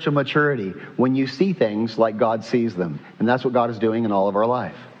spiritual maturity. When you see things like God sees them. And that's what God is doing in all of our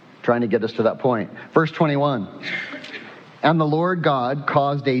life. Trying to get us to that point. Verse 21. And the Lord God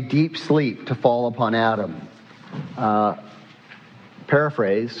caused a deep sleep to fall upon Adam.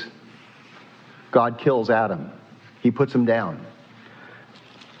 Paraphrase. God kills Adam. He puts him down.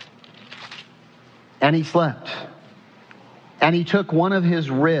 And he slept. And he took one of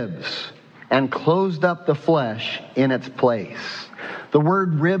his ribs and closed up the flesh in its place. The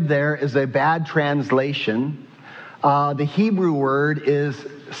word rib there is a bad translation. The Hebrew word is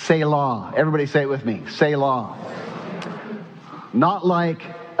selah. Everybody say it with me. Selah. Not like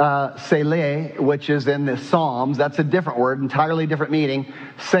Selah, which is in the Psalms. That's a different word, entirely different meaning.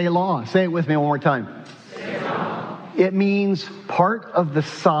 Selah. Say it with me one more time. Selah. It means part of the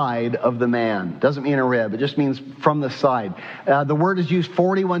side of the man. Doesn't mean a rib. It just means from the side. The word is used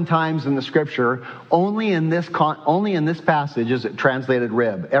 41 times in the scripture. Only in this passage is it translated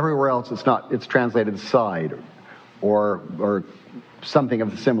rib. Everywhere else it's not. It's translated side or something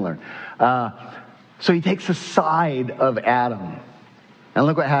of the similar. So he takes the side of Adam. And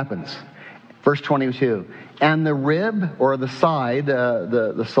look what happens. Verse 22. And the rib, or the side,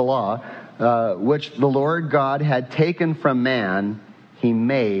 the salah, which the Lord God had taken from man, he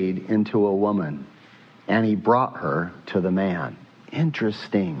made into a woman. And he brought her to the man.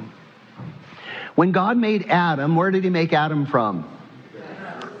 Interesting. When God made Adam, where did he make Adam from?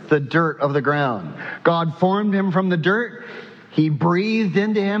 The dirt of the ground. God formed him from the dirt. He breathed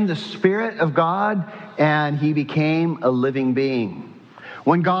into him the Spirit of God, and he became a living being.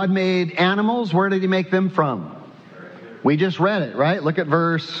 When God made animals, where did he make them from? We just read it, right? Look at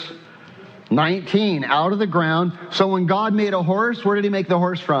verse 19. Out of the ground. So when God made a horse, where did he make the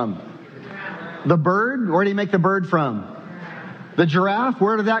horse from? The bird, where did he make the bird from? The giraffe,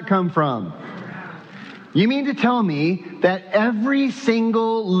 where did that come from? You mean to tell me that every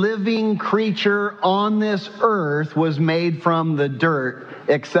single living creature on this earth was made from the dirt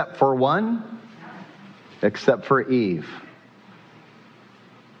except for one? Except for Eve.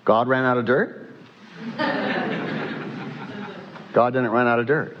 God ran out of dirt? God didn't run out of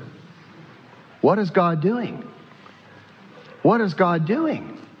dirt. What is God doing? What is God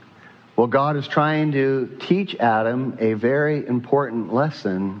doing? Well, God is trying to teach Adam a very important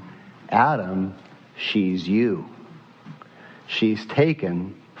lesson. Adam, she's you. She's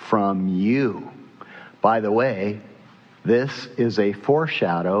taken from you. By the way, this is a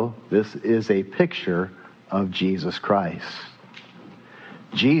foreshadow, this is a picture of Jesus Christ.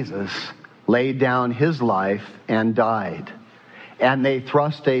 Jesus laid down his life and died. And they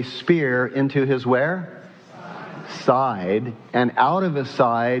thrust a spear into his where? Side. And out of his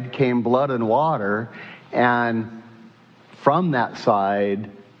side came blood and water. And from that side,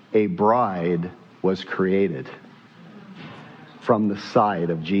 a bride was created. From the side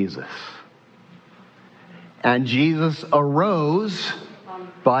of Jesus. And Jesus arose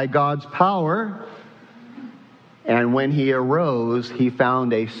by God's power. And when he arose, he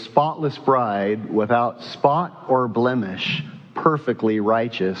found a spotless bride without spot or blemish, perfectly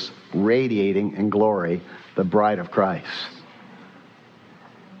righteous, radiating in glory, the bride of Christ.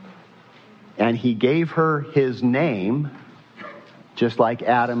 And he gave her his name, just like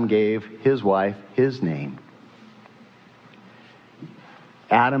Adam gave his wife his name.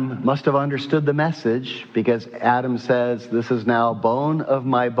 Adam must have understood the message, because Adam says, this is now bone of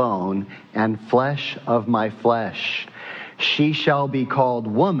my bone and flesh of my flesh. She shall be called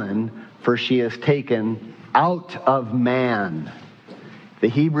woman, for she is taken out of man. The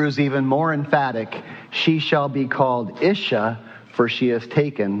Hebrew is even more emphatic. She shall be called Isha, for she is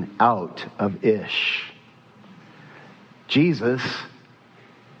taken out of Ish. Jesus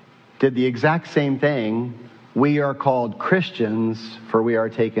did the exact same thing. We are called Christians, for we are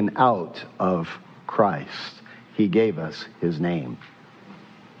taken out of Christ. He gave us his name.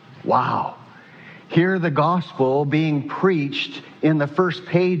 Wow. Hear the gospel being preached in the first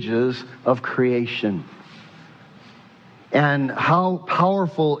pages of creation. And how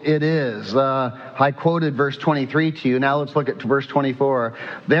powerful it is. I quoted verse 23 to you. Now let's look at verse 24.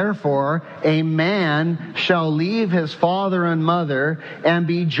 Therefore, a man shall leave his father and mother and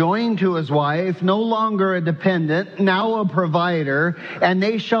be joined to his wife, no longer a dependent, now a provider, and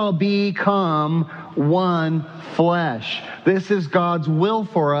they shall become one flesh. This is God's will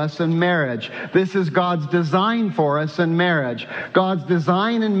for us in marriage. This is God's design for us in marriage. God's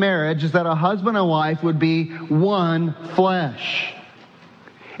design in marriage is that a husband and wife would be one flesh.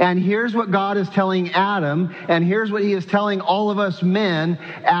 And here's what God is telling Adam, and here's what he is telling all of us men.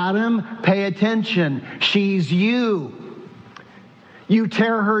 Adam, pay attention. She's you. You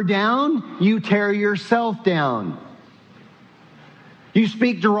tear her down, you tear yourself down. You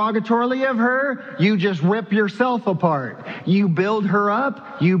speak derogatorily of her, you just rip yourself apart. You build her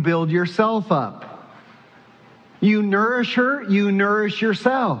up, you build yourself up. You nourish her, you nourish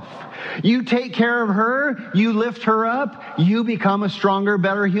yourself. You take care of her, you lift her up, you become a stronger,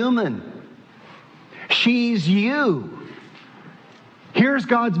 better human. She's you. Here's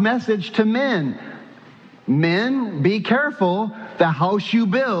God's message to men. Men, be careful. The house you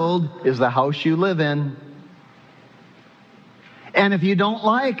build is the house you live in. And if you don't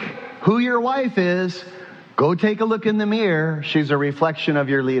like who your wife is, go take a look in the mirror. She's a reflection of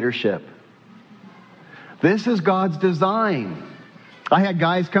your leadership. This is God's design. I had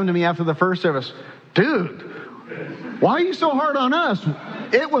guys come to me after the first service. Dude, why are you so hard on us?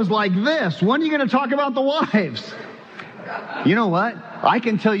 It was like this. When are you going to talk about the wives? You know what? I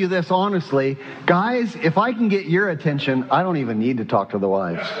can tell you this honestly. Guys, if I can get your attention, I don't even need to talk to the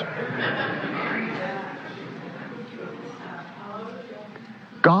wives.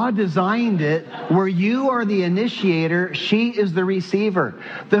 God designed it where you are the initiator, she is the receiver.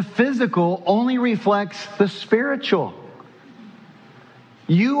 The physical only reflects the spiritual.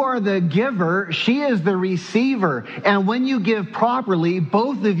 You are the giver, she is the receiver. And when you give properly,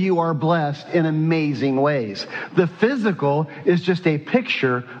 both of you are blessed in amazing ways. The physical is just a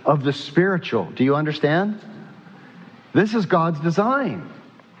picture of the spiritual. Do you understand? This is God's design.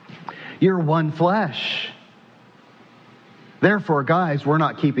 You're one flesh. Therefore, guys, we're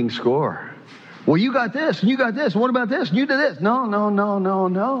not keeping score. Well, you got this, and you got this, and what about this, and you did this.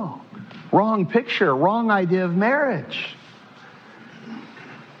 No. Wrong picture, wrong idea of marriage.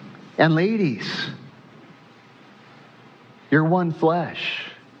 And ladies, you're one flesh.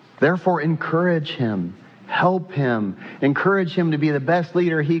 Therefore, encourage him. Help him. Encourage him to be the best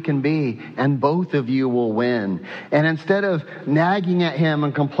leader he can be, and both of you will win. And instead of nagging at him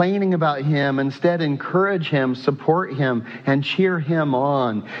and complaining about him, instead encourage him, support him, and cheer him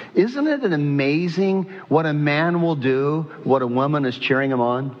on. Isn't it amazing what a man will do, what a woman is cheering him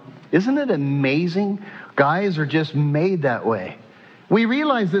on? Isn't it amazing? Guys are just made that way. We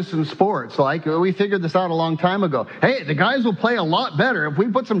realize this in sports. Like, we figured this out a long time ago. Hey, the guys will play a lot better if we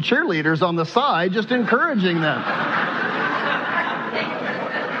put some cheerleaders on the side just encouraging them.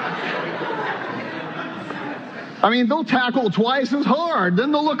 I mean, they'll tackle twice as hard.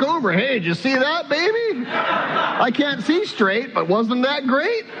 Then they'll look over. Hey, did you see that, baby? I can't see straight, but wasn't that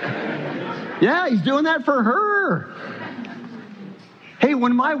great? Yeah, he's doing that for her. Hey,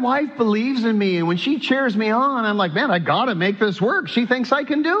 when my wife believes in me and when she cheers me on, I'm like, man, I got to make this work. She thinks I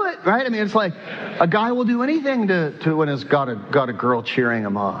can do it, right? I mean, it's like a guy will do anything to when he's got a girl cheering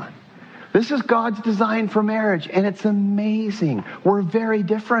him on. This is God's design for marriage, and it's amazing. We're very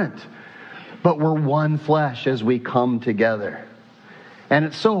different, but we're one flesh as we come together. And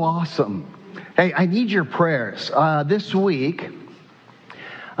it's so awesome. Hey, I need your prayers. This week,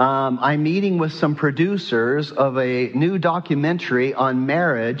 I'm meeting with some producers of a new documentary on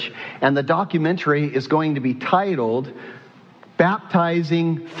marriage, and the documentary is going to be titled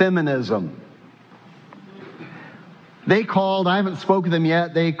Baptizing Feminism. They called, I haven't spoken to them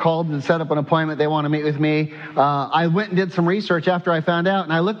yet, they called and set up an appointment, they want to meet with me. I went and did some research after I found out,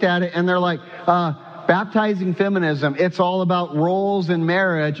 and I looked at it, and they're like, Baptizing Feminism, it's all about roles in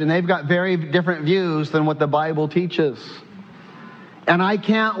marriage, and they've got very different views than what the Bible teaches. And I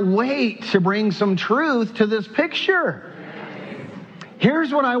can't wait to bring some truth to this picture.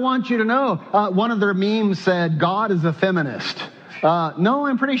 Here's what I want you to know. One of their memes said, God is a feminist. No,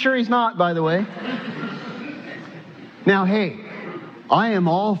 I'm pretty sure he's not, by the way. Now, hey, I am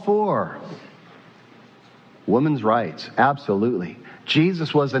all for women's rights. Absolutely.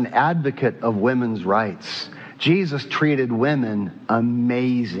 Jesus was an advocate of women's rights. Jesus treated women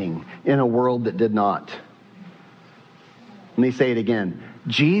amazing in a world that did not. Let me say it again.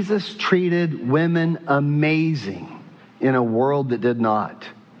 Jesus treated women amazing in a world that did not.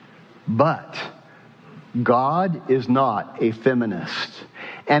 But God is not a feminist.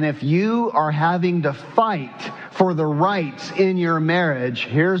 And if you are having to fight for the rights in your marriage,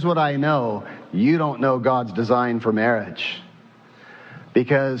 here's what I know. You don't know God's design for marriage.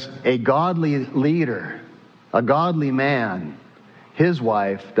 Because a godly leader, a godly man, his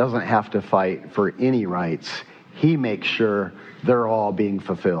wife doesn't have to fight for any rights. He makes sure they're all being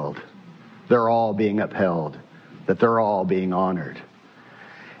fulfilled. They're all being upheld. That they're all being honored.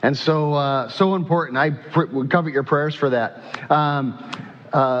 And so important. I would covet your prayers for that.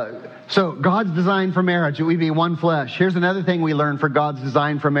 So God's design for marriage, that we be one flesh. Here's another thing we learn for God's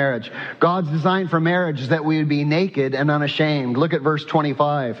design for marriage. God's design for marriage is that we would be naked and unashamed. Look at verse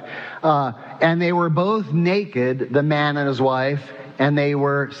 25. And they were both naked, the man and his wife, and they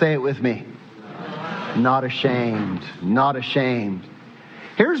were, say it with me, not ashamed. Not ashamed.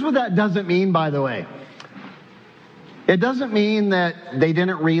 Here's what that doesn't mean, by the way. It doesn't mean that they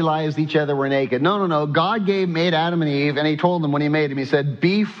didn't realize each other were naked. No. God made Adam and Eve, and he told them when he made them, he said,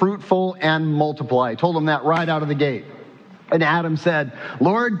 be fruitful and multiply. He told them that right out of the gate. And Adam said,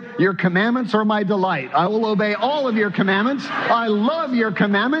 Lord, your commandments are my delight. I will obey all of your commandments. I love your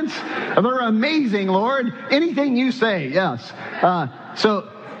commandments. They're amazing, Lord. Anything you say, yes.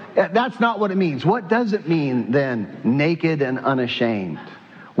 So that's not what it means. What does it mean then, naked and unashamed?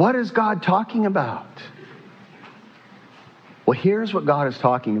 What is God talking about? Well, here's what God is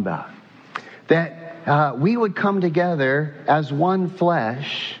talking about. That we would come together as one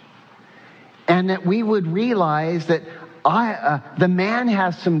flesh, and that we would realize that the man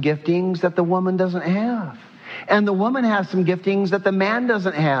has some giftings that the woman doesn't have. And the woman has some giftings that the man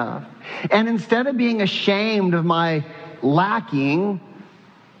doesn't have. And instead of being ashamed of my lacking,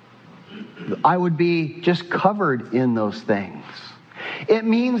 I would be just covered in those things. It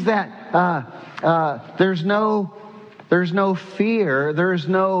means that there's no fear, there's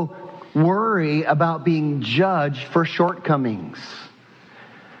no worry about being judged for shortcomings.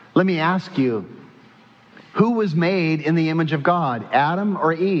 Let me ask you, who was made in the image of God, Adam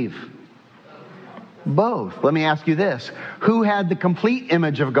or Eve? Both. Let me ask you this, who had the complete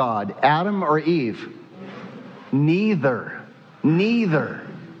image of God, Adam or Eve? Neither.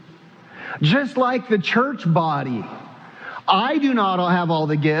 Just like the church body, I do not have all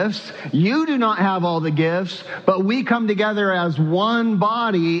the gifts. You do not have all the gifts. But we come together as one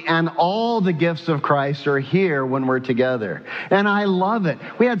body, and all the gifts of Christ are here when we're together. And I love it.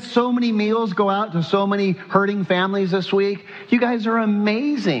 We had so many meals go out to so many hurting families this week. You guys are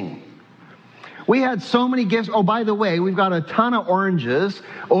amazing. We had so many gifts. Oh, by the way, we've got a ton of oranges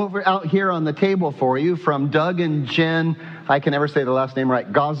out here on the table for you from Doug and Jen. I can never say the last name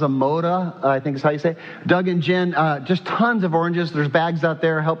right. Gazamoda, I think is how you say it. Doug and Jen, just tons of oranges. There's bags out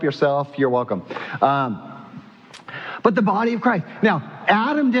there. Help yourself. You're welcome. But the body of Christ. Now,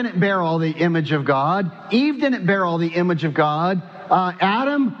 Adam didn't bear all the image of God. Eve didn't bear all the image of God.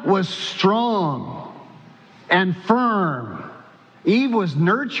 Adam was strong and firm. Eve was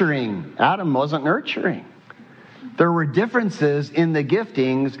nurturing. Adam wasn't nurturing. There were differences in the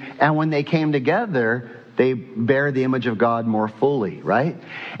giftings, and when they came together, they bear the image of God more fully, right?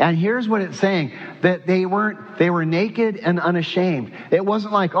 And here's what it's saying, that they were naked and unashamed. It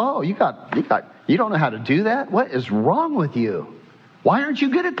wasn't like, oh, you don't know how to do that? What is wrong with you? Why aren't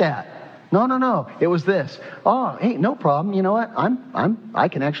you good at that? No. It was this. Oh, hey, no problem. You know what? I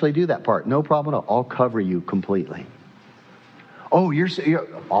can actually do that part. No problem at all. I'll cover you completely. Oh,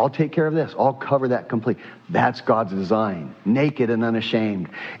 I'll take care of this. I'll cover that complete. That's God's design. Naked and unashamed.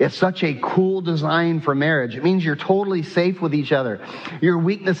 It's such a cool design for marriage. It means you're totally safe with each other. Your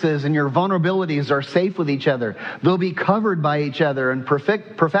weaknesses and your vulnerabilities are safe with each other. They'll be covered by each other and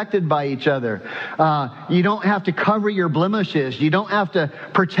perfected by each other. You don't have to cover your blemishes. You don't have to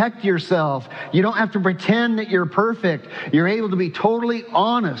protect yourself. You don't have to pretend that you're perfect. You're able to be totally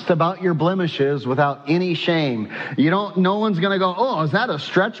honest about your blemishes without any shame. No one's going to go, oh, is that a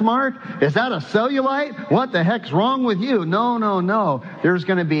stretch mark? Is that a cellulite? What the heck's wrong with you? No. There's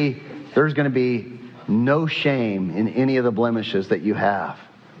going to be no shame in any of the blemishes that you have.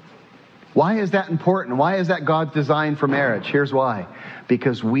 Why is that important? Why is that God's design for marriage? Here's why.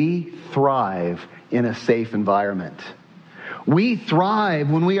 Because we thrive in a safe environment. We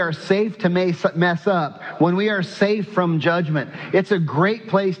thrive when we are safe to mess up, when we are safe from judgment. It's a great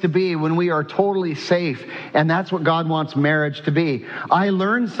place to be when we are totally safe, and that's what God wants marriage to be. I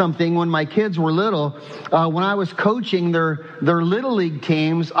learned something when my kids were little. When I was coaching their little league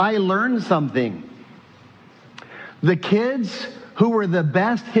teams, I learned something. The kids who were the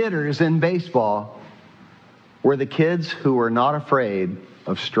best hitters in baseball were the kids who were not afraid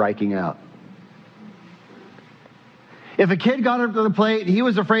of striking out. If a kid got up to the plate and he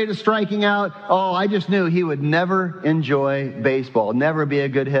was afraid of striking out, I just knew he would never enjoy baseball, never be a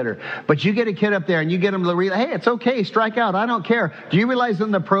good hitter. But you get a kid up there and you get him to realize, hey, it's okay, strike out, I don't care. Do you realize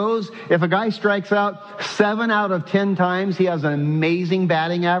in the pros, if a guy strikes out 7 out of 10 times, he has an amazing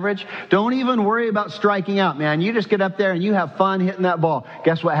batting average? Don't even worry about striking out, man. You just get up there and you have fun hitting that ball.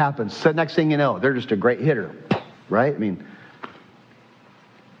 Guess what happens? So next thing you know, they're just a great hitter, right?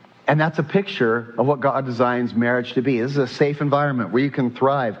 And that's a picture of what God designs marriage to be. This is a safe environment where you can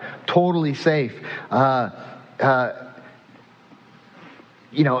thrive, totally safe. As a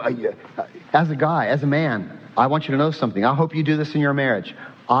guy, as a man, I want you to know something. I hope you do this in your marriage.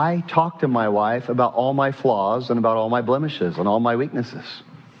 I talk to my wife about all my flaws and about all my blemishes and all my weaknesses.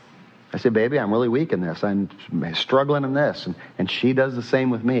 I say, baby, I'm really weak in this. I'm struggling in this. And she does the same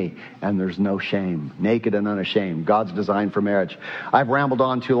with me. And there's no shame. Naked and unashamed. God's design for marriage. I've rambled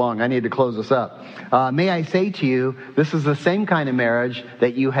on too long. I need to close this up. May I say to you, this is the same kind of marriage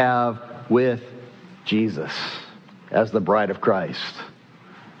that you have with Jesus as the bride of Christ.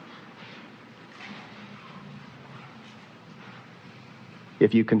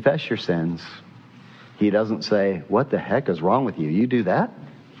 If you confess your sins, he doesn't say, what the heck is wrong with you? You do that?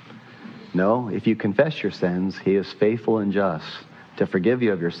 No, if you confess your sins, he is faithful and just to forgive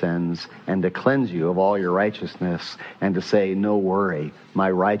you of your sins and to cleanse you of all your righteousness and to say, no worry, my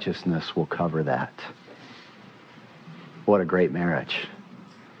righteousness will cover that. What a great marriage.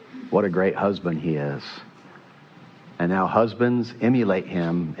 What a great husband he is. And now husbands, emulate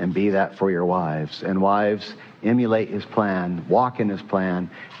him and be that for your wives. And wives, emulate his plan, walk in his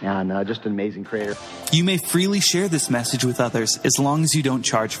plan, and just an amazing creator. You may freely share this message with others as long as you don't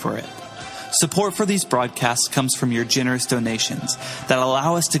charge for it. Support for these broadcasts comes from your generous donations that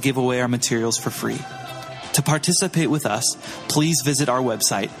allow us to give away our materials for free. To participate with us, please visit our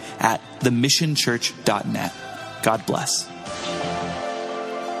website at themissionchurch.net. God bless.